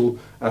developmental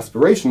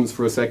aspirations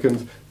for a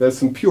second, there's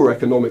some pure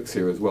economics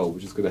here as well,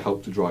 which is going to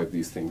help to drive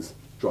these things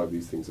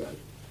out.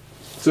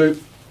 So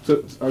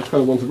I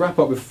kind of want to wrap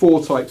up with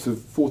four types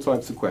of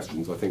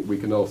questions I think we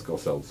can ask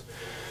ourselves.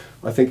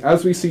 I think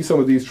as we see some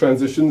of these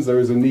transitions, there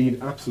is a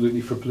need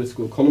absolutely for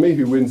political economy,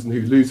 who wins and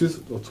who loses.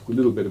 I'll talk a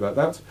little bit about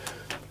that.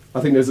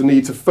 I think there's a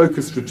need to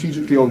focus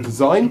strategically on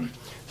design,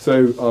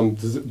 so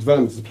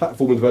development of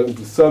platform and development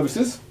of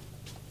services.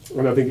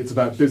 And I think it's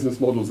about business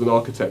models and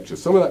architecture,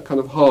 some of that kind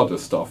of harder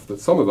stuff that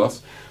some of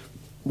us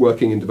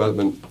working in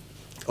development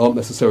aren't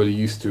necessarily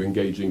used to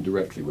engaging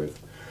directly with.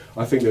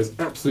 I think there's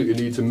absolutely a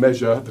need to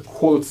measure the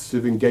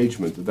qualitative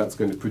engagement that that's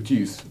going to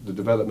produce, the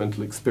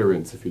developmental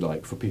experience, if you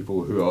like, for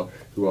people who are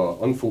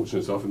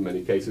unfortunate enough in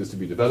many cases to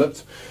be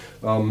developed,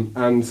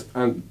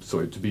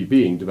 to be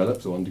being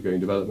developed or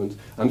undergoing development,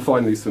 and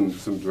finally some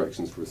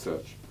directions for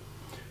research.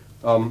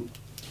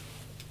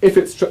 If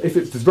it's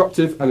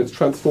disruptive and it's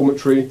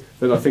transformatory,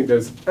 then I think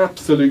there's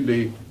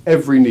absolutely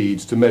every need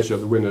to measure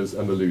the winners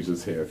and the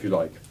losers here, if you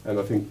like. And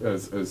I think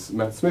as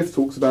Matt Smith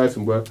talks about,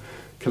 and we're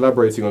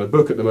collaborating on a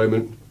book at the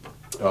moment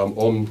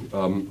on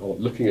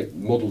looking at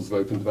models of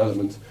open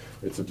development.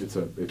 It's an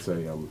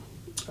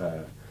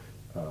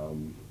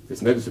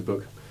edited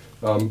book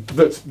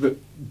that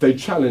they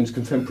challenge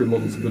contemporary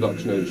models of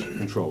production energy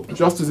control.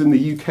 Just as in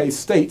the UK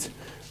state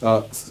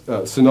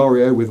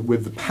scenario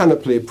with the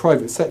panoply of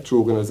private sector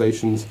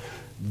organisations,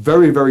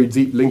 very, very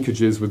deep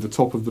linkages with the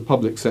top of the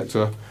public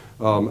sector,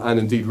 and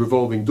indeed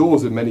revolving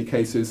doors in many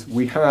cases,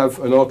 we have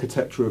an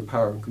architecture of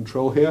power and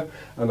control here,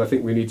 and I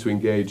think we need to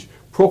engage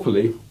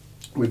properly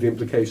with the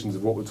implications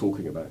of what we're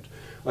talking about.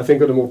 I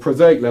think at a more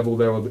prosaic level,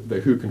 there are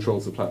the who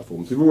controls the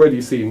platforms. We've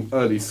already seen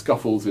early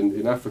scuffles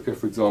in Africa,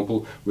 for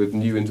example, with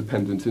new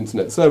independent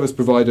internet service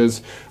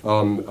providers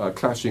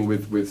clashing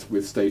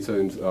with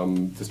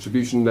state-owned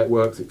distribution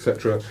networks,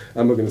 etc.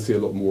 And we're going to see a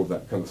lot more of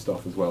that kind of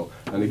stuff as well.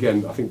 And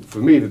again, I think for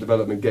me, the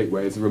development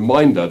gateway is a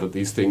reminder that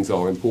these things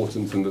are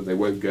important and that they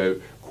won't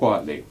go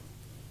quietly.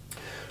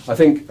 I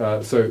think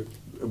so.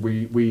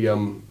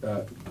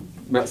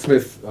 Matt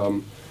Smith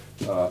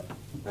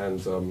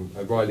and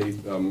Riley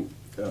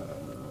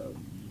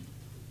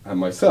and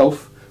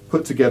myself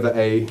put together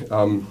an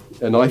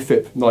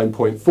IFIP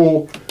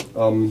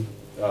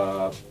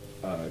 9.4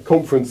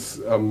 conference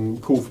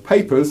call for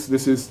papers.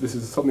 This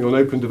is something on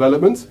open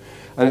development,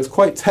 and it's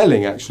quite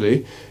telling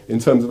actually in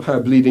terms of how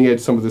bleeding edge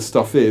some of this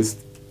stuff is,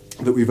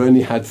 that we've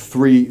only had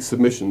 3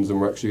 submissions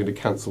and we're actually going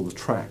to cancel the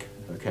track.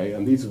 Okay,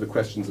 and these are the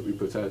questions that we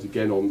put out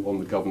again on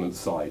the governance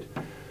side.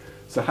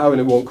 So how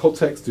and in what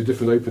context do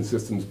different open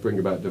systems bring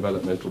about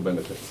developmental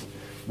benefits?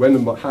 When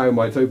and how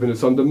might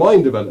openness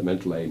undermine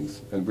developmental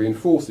aims and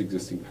reinforce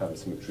existing power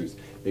symmetries,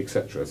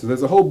 etc.? So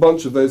there's a whole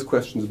bunch of those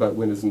questions about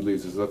winners and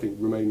losers that I think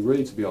remain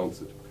really to be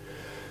answered.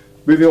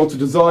 Moving on to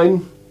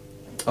design,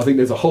 I think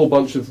there's a whole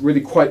bunch of really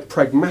quite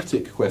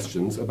pragmatic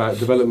questions about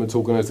development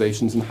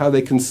organisations and how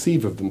they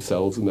conceive of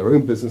themselves and their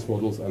own business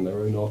models and their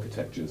own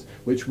architectures,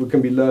 which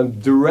can be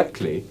learned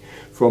directly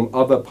from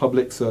other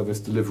public service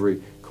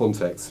delivery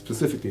contexts,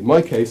 specifically in my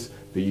case,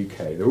 the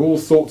UK. There are all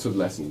sorts of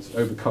lessons,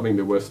 overcoming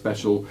the worst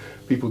special.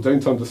 People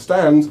don't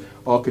understand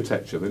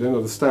architecture. They don't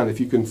understand if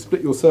you can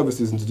split your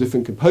services into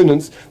different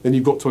components, then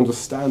you've got to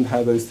understand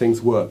how those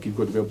things work. You've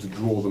got to be able to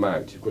draw them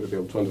out. You've got to be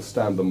able to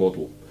understand the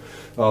model.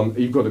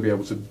 You've got to be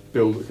able to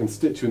build a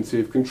constituency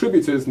of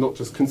contributors, not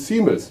just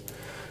consumers.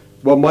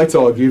 One might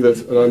argue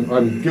that, and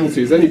I'm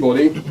guilty as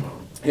anybody,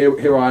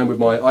 here I am with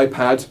my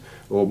iPad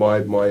or my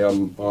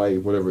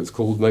whatever it's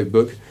called,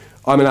 notebook.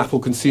 I'm an Apple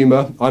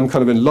consumer. I'm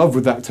kind of in love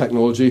with that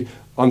technology.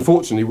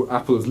 Unfortunately,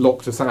 Apple has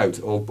locked us out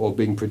of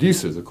being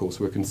producers. Of course,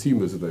 we're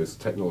consumers of those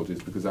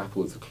technologies because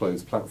Apple is a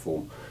closed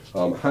platform.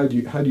 How do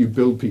you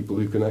build people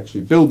who can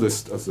actually build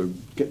this,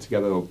 get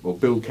together or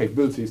build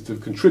capabilities to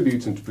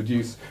contribute and to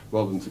produce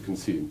rather than to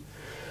consume?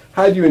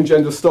 How do you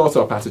engender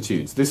startup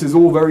attitudes? This is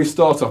all very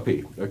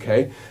startup-y,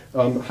 okay?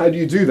 How do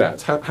you do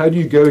that? How do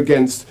you go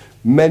against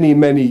many,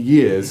 many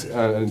years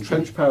and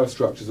entrenched power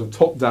structures of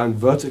top-down,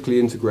 vertically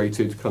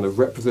integrated kind of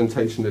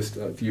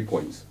representationalist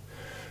viewpoints.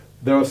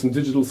 There are some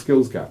digital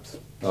skills gaps.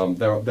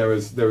 There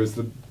is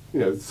the,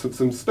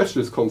 some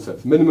specialist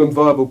concepts. Minimum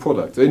viable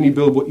product. Only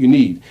build what you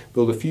need.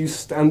 Build a few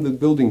standard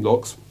building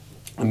blocks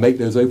and make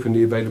those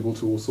openly available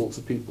to all sorts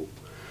of people.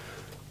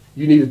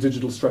 You need a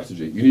digital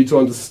strategy. You need to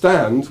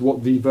understand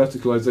what the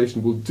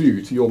verticalization will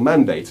do to your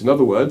mandate. In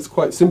other words,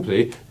 quite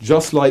simply,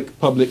 just like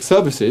public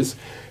services,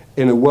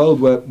 in a world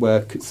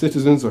where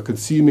citizens are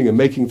consuming and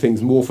making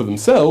things more for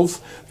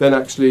themselves, then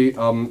actually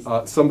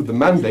some of the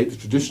mandate, the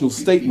traditional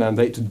state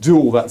mandate to do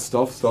all that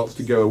stuff starts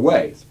to go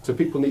away. So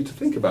people need to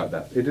think about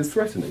that. It is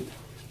threatening.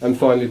 And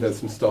finally, there's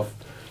some stuff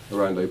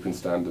around open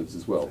standards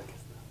as well.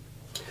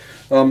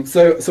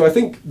 So I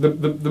think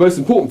the most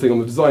important thing on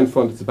the design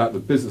front is about the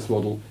business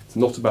model. It's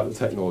not about the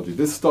technology.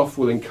 This stuff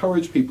will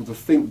encourage people to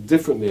think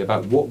differently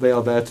about what they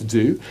are there to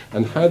do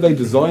and how they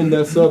design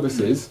their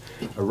services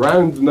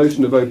around the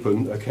notion of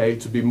open, okay,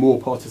 to be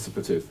more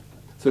participative.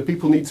 So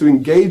people need to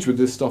engage with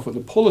this stuff at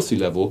the policy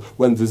level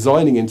when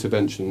designing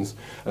interventions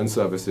and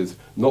services,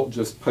 not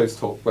just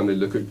post hoc when they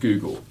look at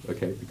Google,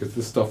 okay, because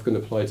this stuff can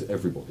apply to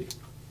everybody.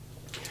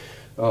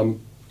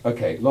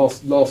 Okay,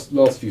 last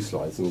few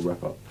slides and we'll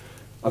wrap up.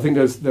 I think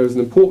there's an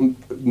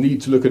important need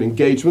to look at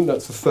engagement.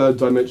 That's the third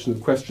dimension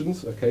of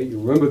questions. Okay, you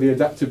remember the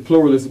adaptive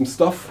pluralism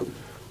stuff.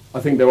 I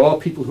think there are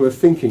people who are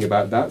thinking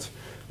about that,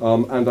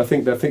 and I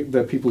think there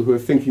are people who are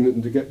thinking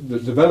that the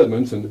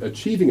development and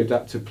achieving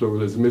adaptive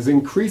pluralism is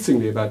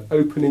increasingly about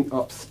opening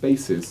up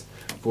spaces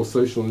for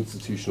social and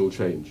institutional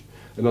change,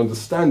 and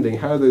understanding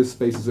how those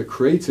spaces are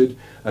created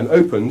and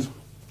opened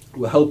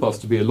will help us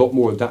to be a lot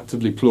more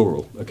adaptively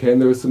plural. Okay, and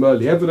there is some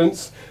early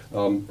evidence,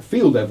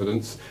 field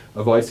evidence,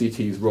 of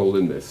ICT's role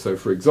in this. So,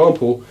 for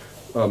example,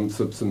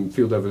 some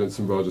field evidence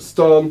from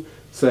Rajasthan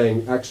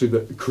saying actually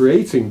that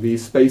creating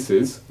these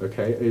spaces,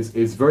 okay,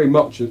 is very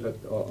much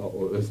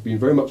or has been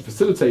very much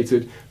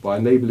facilitated by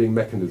enabling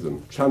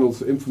mechanism, channels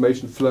for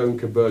information flow and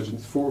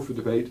convergence, fora for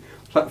debate,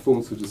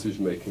 platforms for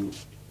decision making,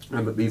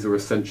 and that these are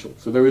essential.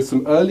 So there is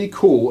some early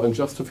call and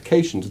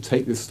justification to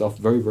take this stuff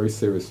very, very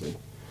seriously.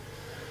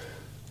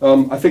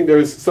 I think there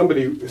is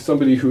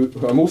somebody who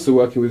I'm also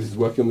working with, is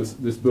working on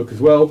this book as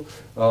well.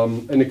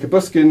 Annika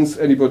Buskins,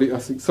 anybody, I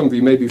think some of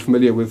you may be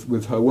familiar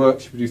with her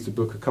work. She produced a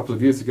book a couple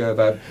of years ago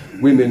about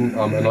women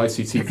and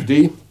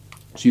ICT4D.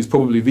 She's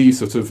probably the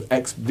sort of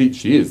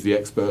she is the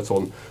expert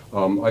on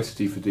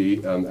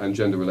ICT4D and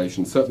gender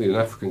relations, certainly in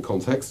an African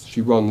context. She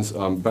runs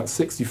about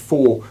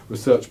 64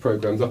 research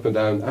programs up and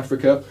down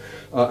Africa,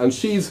 and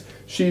she's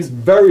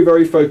very,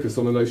 very focused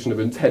on the notion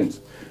of intent.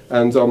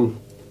 And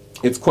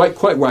it's quite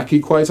wacky,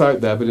 quite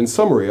out there, but in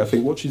summary, I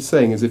think what she's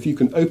saying is if you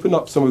can open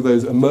up some of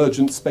those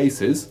emergent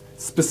spaces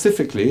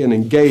specifically and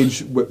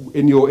engage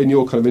in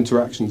your kind of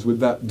interactions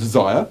with that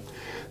desire,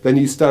 then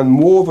you stand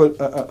more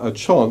of a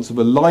chance of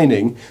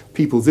aligning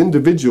people's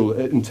individual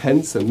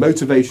intents and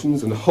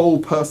motivations and whole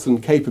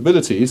person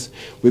capabilities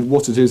with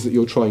what it is that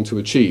you're trying to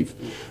achieve.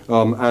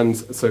 And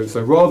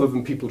so rather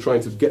than people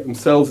trying to get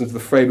themselves into the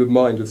frame of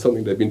mind of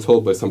something they've been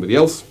told by somebody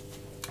else,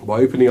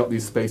 by opening up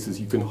these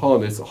spaces, you can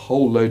harness a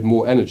whole load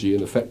more energy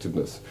and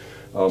effectiveness.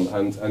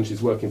 And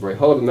she's working very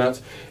hard on that.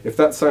 If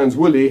that sounds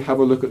woolly, have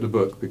a look at the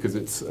book, because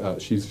it's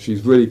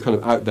she's really kind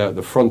of out there at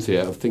the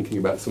frontier of thinking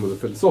about some of the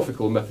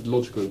philosophical,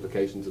 methodological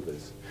implications of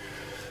this.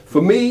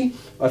 For me,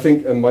 I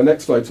think, and my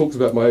next slide talks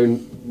about my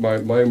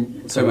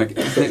own. Sorry, Mike,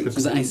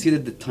 because I see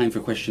that the time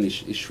for question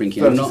is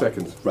shrinking. 30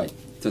 seconds. Right,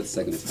 30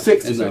 seconds.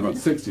 60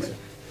 seconds. 60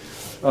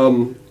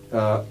 seconds.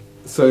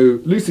 So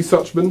Lucy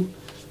Suchman.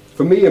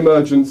 For me,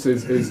 emergence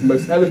is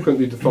most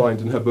eloquently defined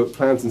in her book,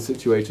 Plans and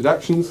Situated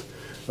Actions.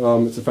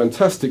 It's a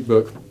fantastic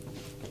book.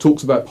 It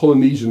talks about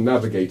Polynesian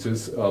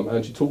navigators,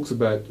 and she talks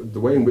about the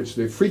way in which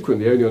they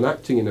frequently, only on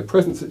acting in a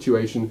present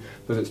situation,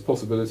 that its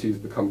possibilities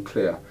become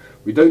clear.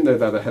 We don't know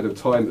that ahead of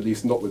time, at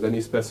least not with any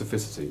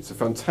specificity. It's a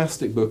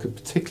fantastic book,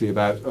 particularly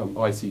about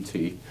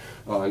ICT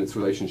and its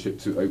relationship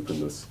to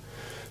openness.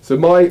 So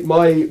my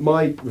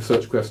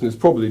research question is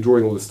probably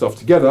drawing all this stuff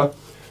together.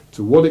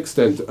 To what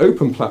extent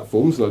open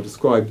platforms, and I've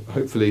described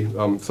hopefully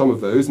some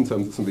of those in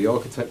terms of some of the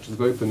architectures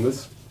of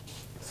openness,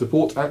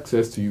 support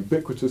access to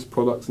ubiquitous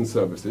products and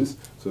services,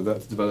 so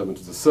that's development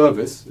as a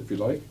service, if you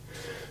like,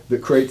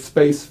 that creates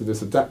space for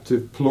this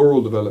adaptive,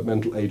 plural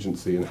developmental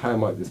agency, and how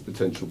might this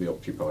potential be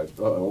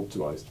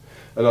optimized.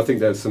 And I think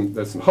there's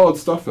some hard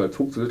stuff, and I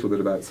talked a little bit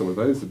about some of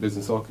those, the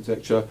business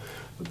architecture,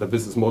 the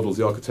business models,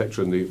 the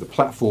architecture, and the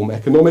platform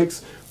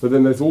economics, but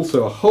then there's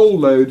also a whole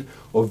load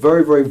of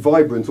very, very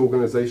vibrant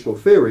organizational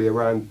theory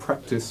around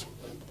practice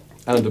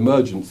and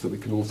emergence that we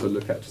can also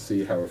look at to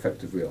see how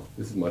effective we are.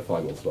 This is my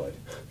final slide.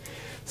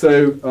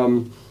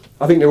 So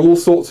I think there are all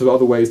sorts of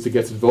other ways to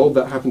get involved.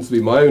 That happens to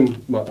be my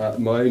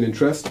own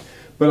interest,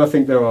 but I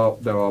think there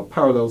are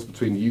parallels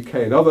between the UK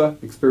and other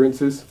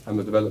experiences and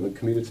the development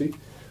community.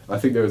 I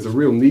think there is a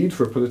real need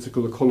for a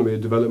political economy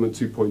of development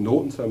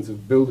 2.0 in terms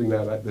of building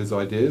out those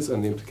ideas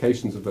and the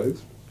implications of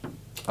those.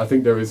 I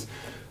think there is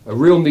a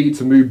real need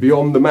to move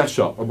beyond the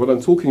mashup. And what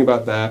I'm talking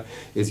about there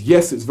is,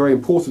 yes, it's very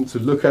important to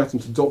look at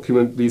and to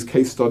document these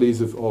case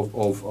studies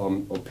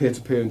of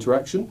peer-to-peer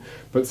interaction,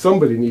 but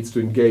somebody needs to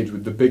engage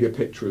with the bigger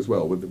picture as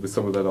well, with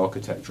some of that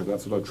architecture, and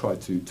that's what I've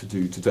tried to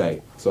do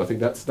today. So I think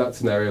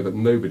that's an area that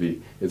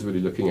nobody is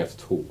really looking at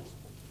all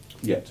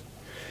yet.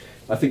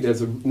 I think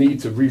there's a need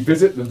to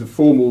revisit the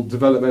formal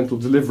developmental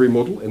delivery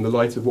model in the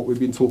light of what we've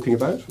been talking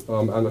about,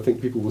 and I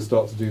think people will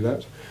start to do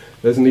that.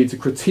 There's a need to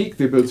critique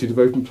the ability of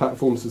open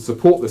platforms to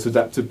support this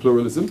adaptive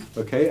pluralism,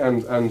 okay,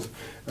 and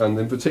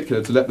in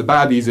particular to let the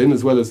baddies in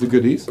as well as the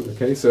goodies,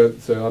 okay. So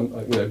you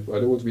know, I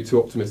don't want to be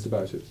too optimistic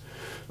about it.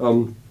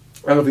 And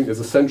I think there's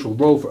a central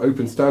role for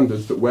open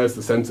standards, but where's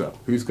the centre?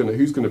 Who's going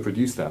to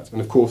produce that?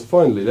 And of course,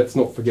 finally, let's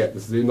not forget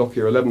this is the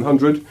Nokia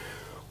 1100.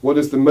 What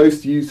is the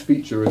most used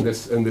feature in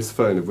this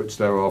phone, of which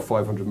there are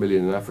 500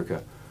 million in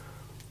Africa?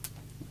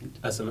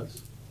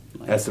 SMS.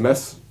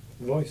 SMS.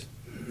 Voice.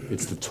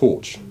 It's the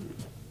torch.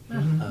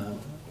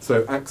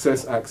 So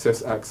access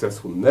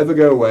will never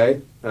go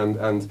away,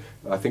 and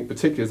I think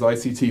particularly as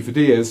ICT4D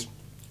is,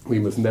 we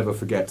must never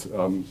forget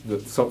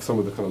that some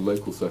of the kind of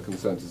local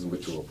circumstances in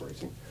which we're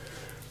operating.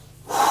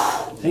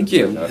 Thank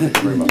you. Thank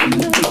you very much.